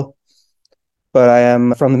Schuylkill, but I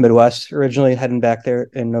am from the Midwest, originally heading back there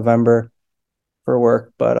in November for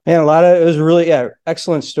work. But man, it was really,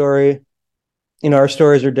 excellent story. Our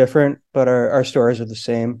stories are different, but our stories are the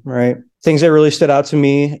same, right? Things that really stood out to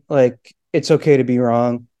me, like it's okay to be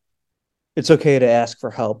wrong. It's okay to ask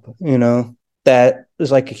for help, That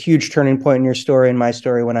was like a huge turning point in your story and my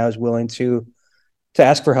story when I was willing to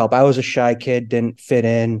ask for help. I was a shy kid, didn't fit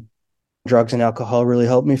in. Drugs and alcohol really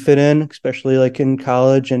helped me fit in, especially like in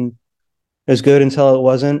college, and it was good until it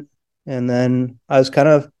wasn't. And then I was kind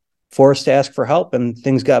of forced to ask for help, and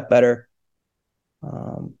things got better.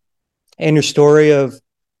 And your story of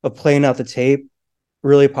playing out the tape,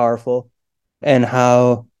 really powerful, and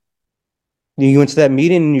how you went to that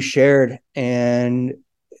meeting and you shared, and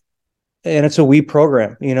it's a we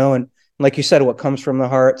program, and like you said, what comes from the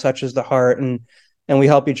heart touches the heart, and we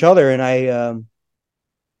help each other. And I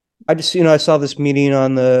just, I saw this meeting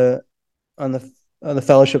on the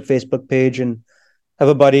fellowship Facebook page, and have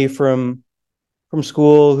a buddy from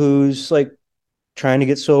school who's like trying to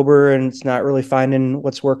get sober, and it's not really finding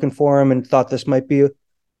what's working for him, and thought this might be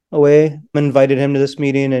a way. I invited him to this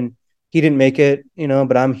meeting, and he didn't make it,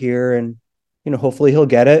 but I'm here, and hopefully he'll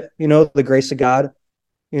get it, the grace of God.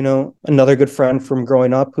 Another good friend from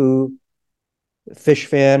growing up who, Fish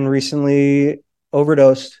fan, recently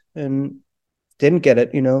overdosed and didn't get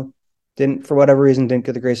it, didn't, for whatever reason, didn't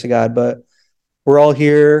get the grace of God. But we're all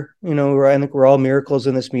here, I think we're all miracles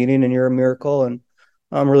in this meeting, and you're a miracle. And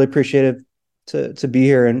I'm really appreciative to be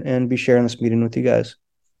here and be sharing this meeting with you guys.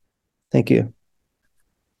 Thank you.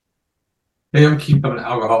 Hey, I'm Keith. I'm an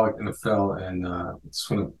alcoholic in the Fell, and just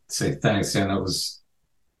want to say thanks, Dan.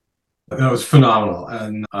 That was phenomenal,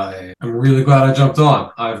 and I'm really glad I jumped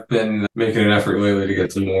on. I've been making an effort lately to get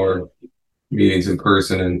to more meetings in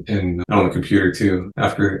person and on the computer too,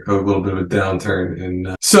 after a little bit of a downturn.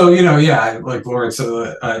 And so, like Lauren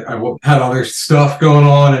said, I had other stuff going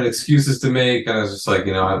on and excuses to make, and I was just like,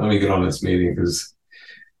 let me get on this meeting because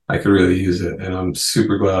I could really use it, and I'm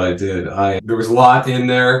super glad I did. There was a lot in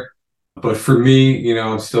there, but for me,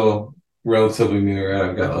 I'm still relatively new.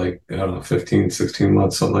 I've got like, 15, 16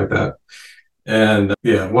 months, something like that. And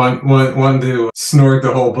one to snort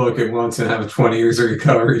the whole book at once and have 20 years of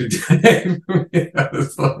recovery today.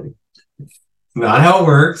 It's like not how it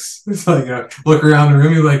works. It's like, look around the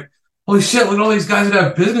room, you're like, holy shit, look at all these guys that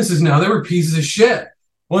have businesses now. They were pieces of shit.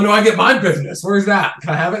 When do I get my business? Where's that?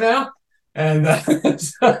 Can I have it now? And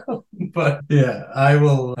but yeah,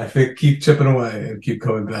 I think keep chipping away and keep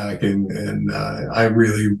coming back, and I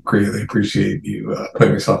really greatly appreciate you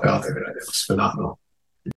putting yourself out there today. It was phenomenal.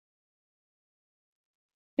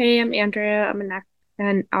 Hey, I'm Andrea. I'm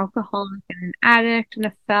an alcoholic and an addict in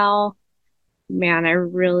a Fell. Man, I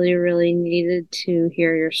really, really needed to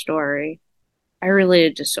hear your story. I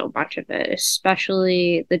related to so much of it,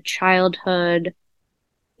 especially the childhood,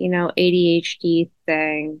 ADHD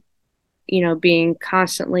thing. Being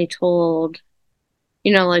constantly told,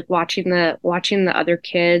 like watching the other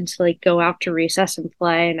kids like go out to recess and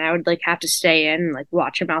play, and I would like have to stay in and like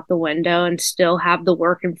watch them out the window and still have the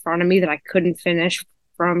work in front of me that I couldn't finish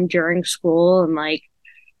from during school, and like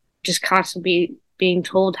just constantly being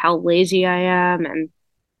told how lazy I am and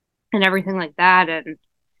everything like that. And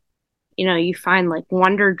you find like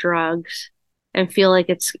wonder drugs and feel like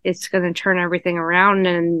it's going to turn everything around,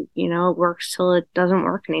 and it works till it doesn't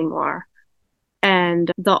work anymore.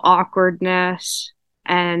 And the awkwardness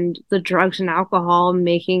and the drugs and alcohol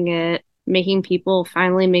making it making people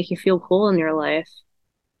finally make you feel cool in your life.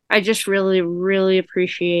 I just really, really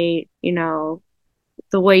appreciate, the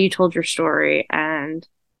way you told your story. And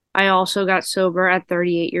I also got sober at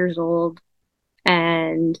 38 years old.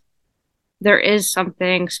 And there is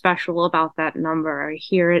something special about that number. I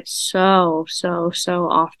hear it so, so, so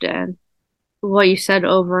often. What you said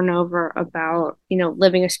over and over about,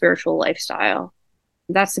 living a spiritual lifestyle.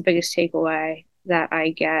 That's the biggest takeaway that I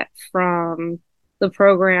get from the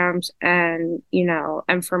programs and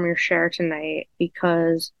from your share tonight,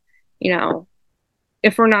 because,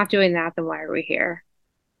 if we're not doing that, then why are we here?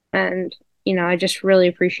 And, I just really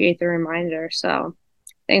appreciate the reminder. So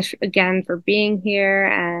thanks again for being here,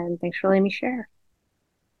 and thanks for letting me share.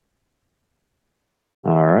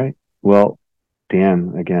 All right. Well,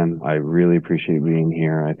 Dan, again, I really appreciate being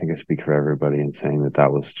here. I think I speak for everybody in saying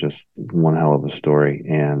that was just one hell of a story.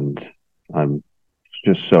 And I'm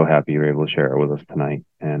just so happy you're able to share it with us tonight.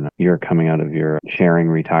 And you're coming out of your sharing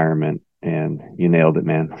retirement, and you nailed it,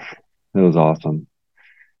 man. It was awesome.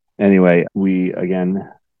 Anyway,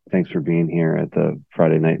 thanks for being here at the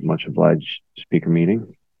Friday night Much Obliged speaker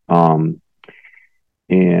meeting. And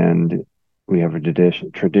we have a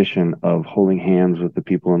tradition of holding hands with the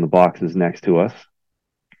people in the boxes next to us.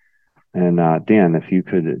 And Dan, if you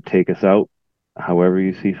could take us out however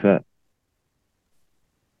you see fit.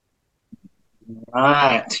 All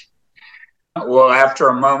right. Well, after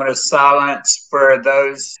a moment of silence for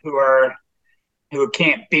those who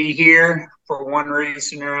can't be here for one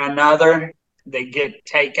reason or another, they get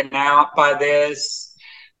taken out by this.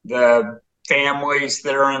 The families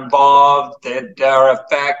that are involved that are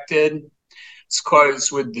affected. Let's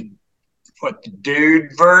close with the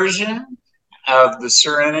dude version of the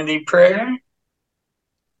Serenity Prayer.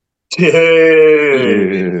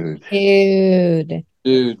 Dude.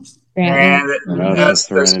 And that's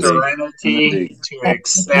the serenity to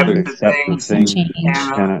accept the things we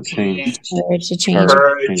cannot change, courage to change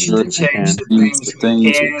the things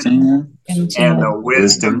we can, and the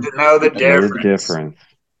wisdom to know the difference.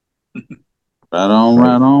 Right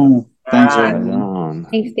on. Thanks, everyone.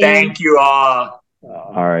 Thank you all.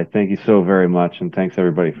 All right. Thank you so very much. And thanks,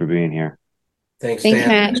 everybody, for being here. Thanks,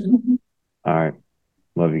 Matt. All right.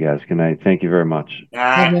 Love you guys. Good night. Thank you very much.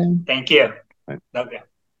 Thank you. Bye. Love you.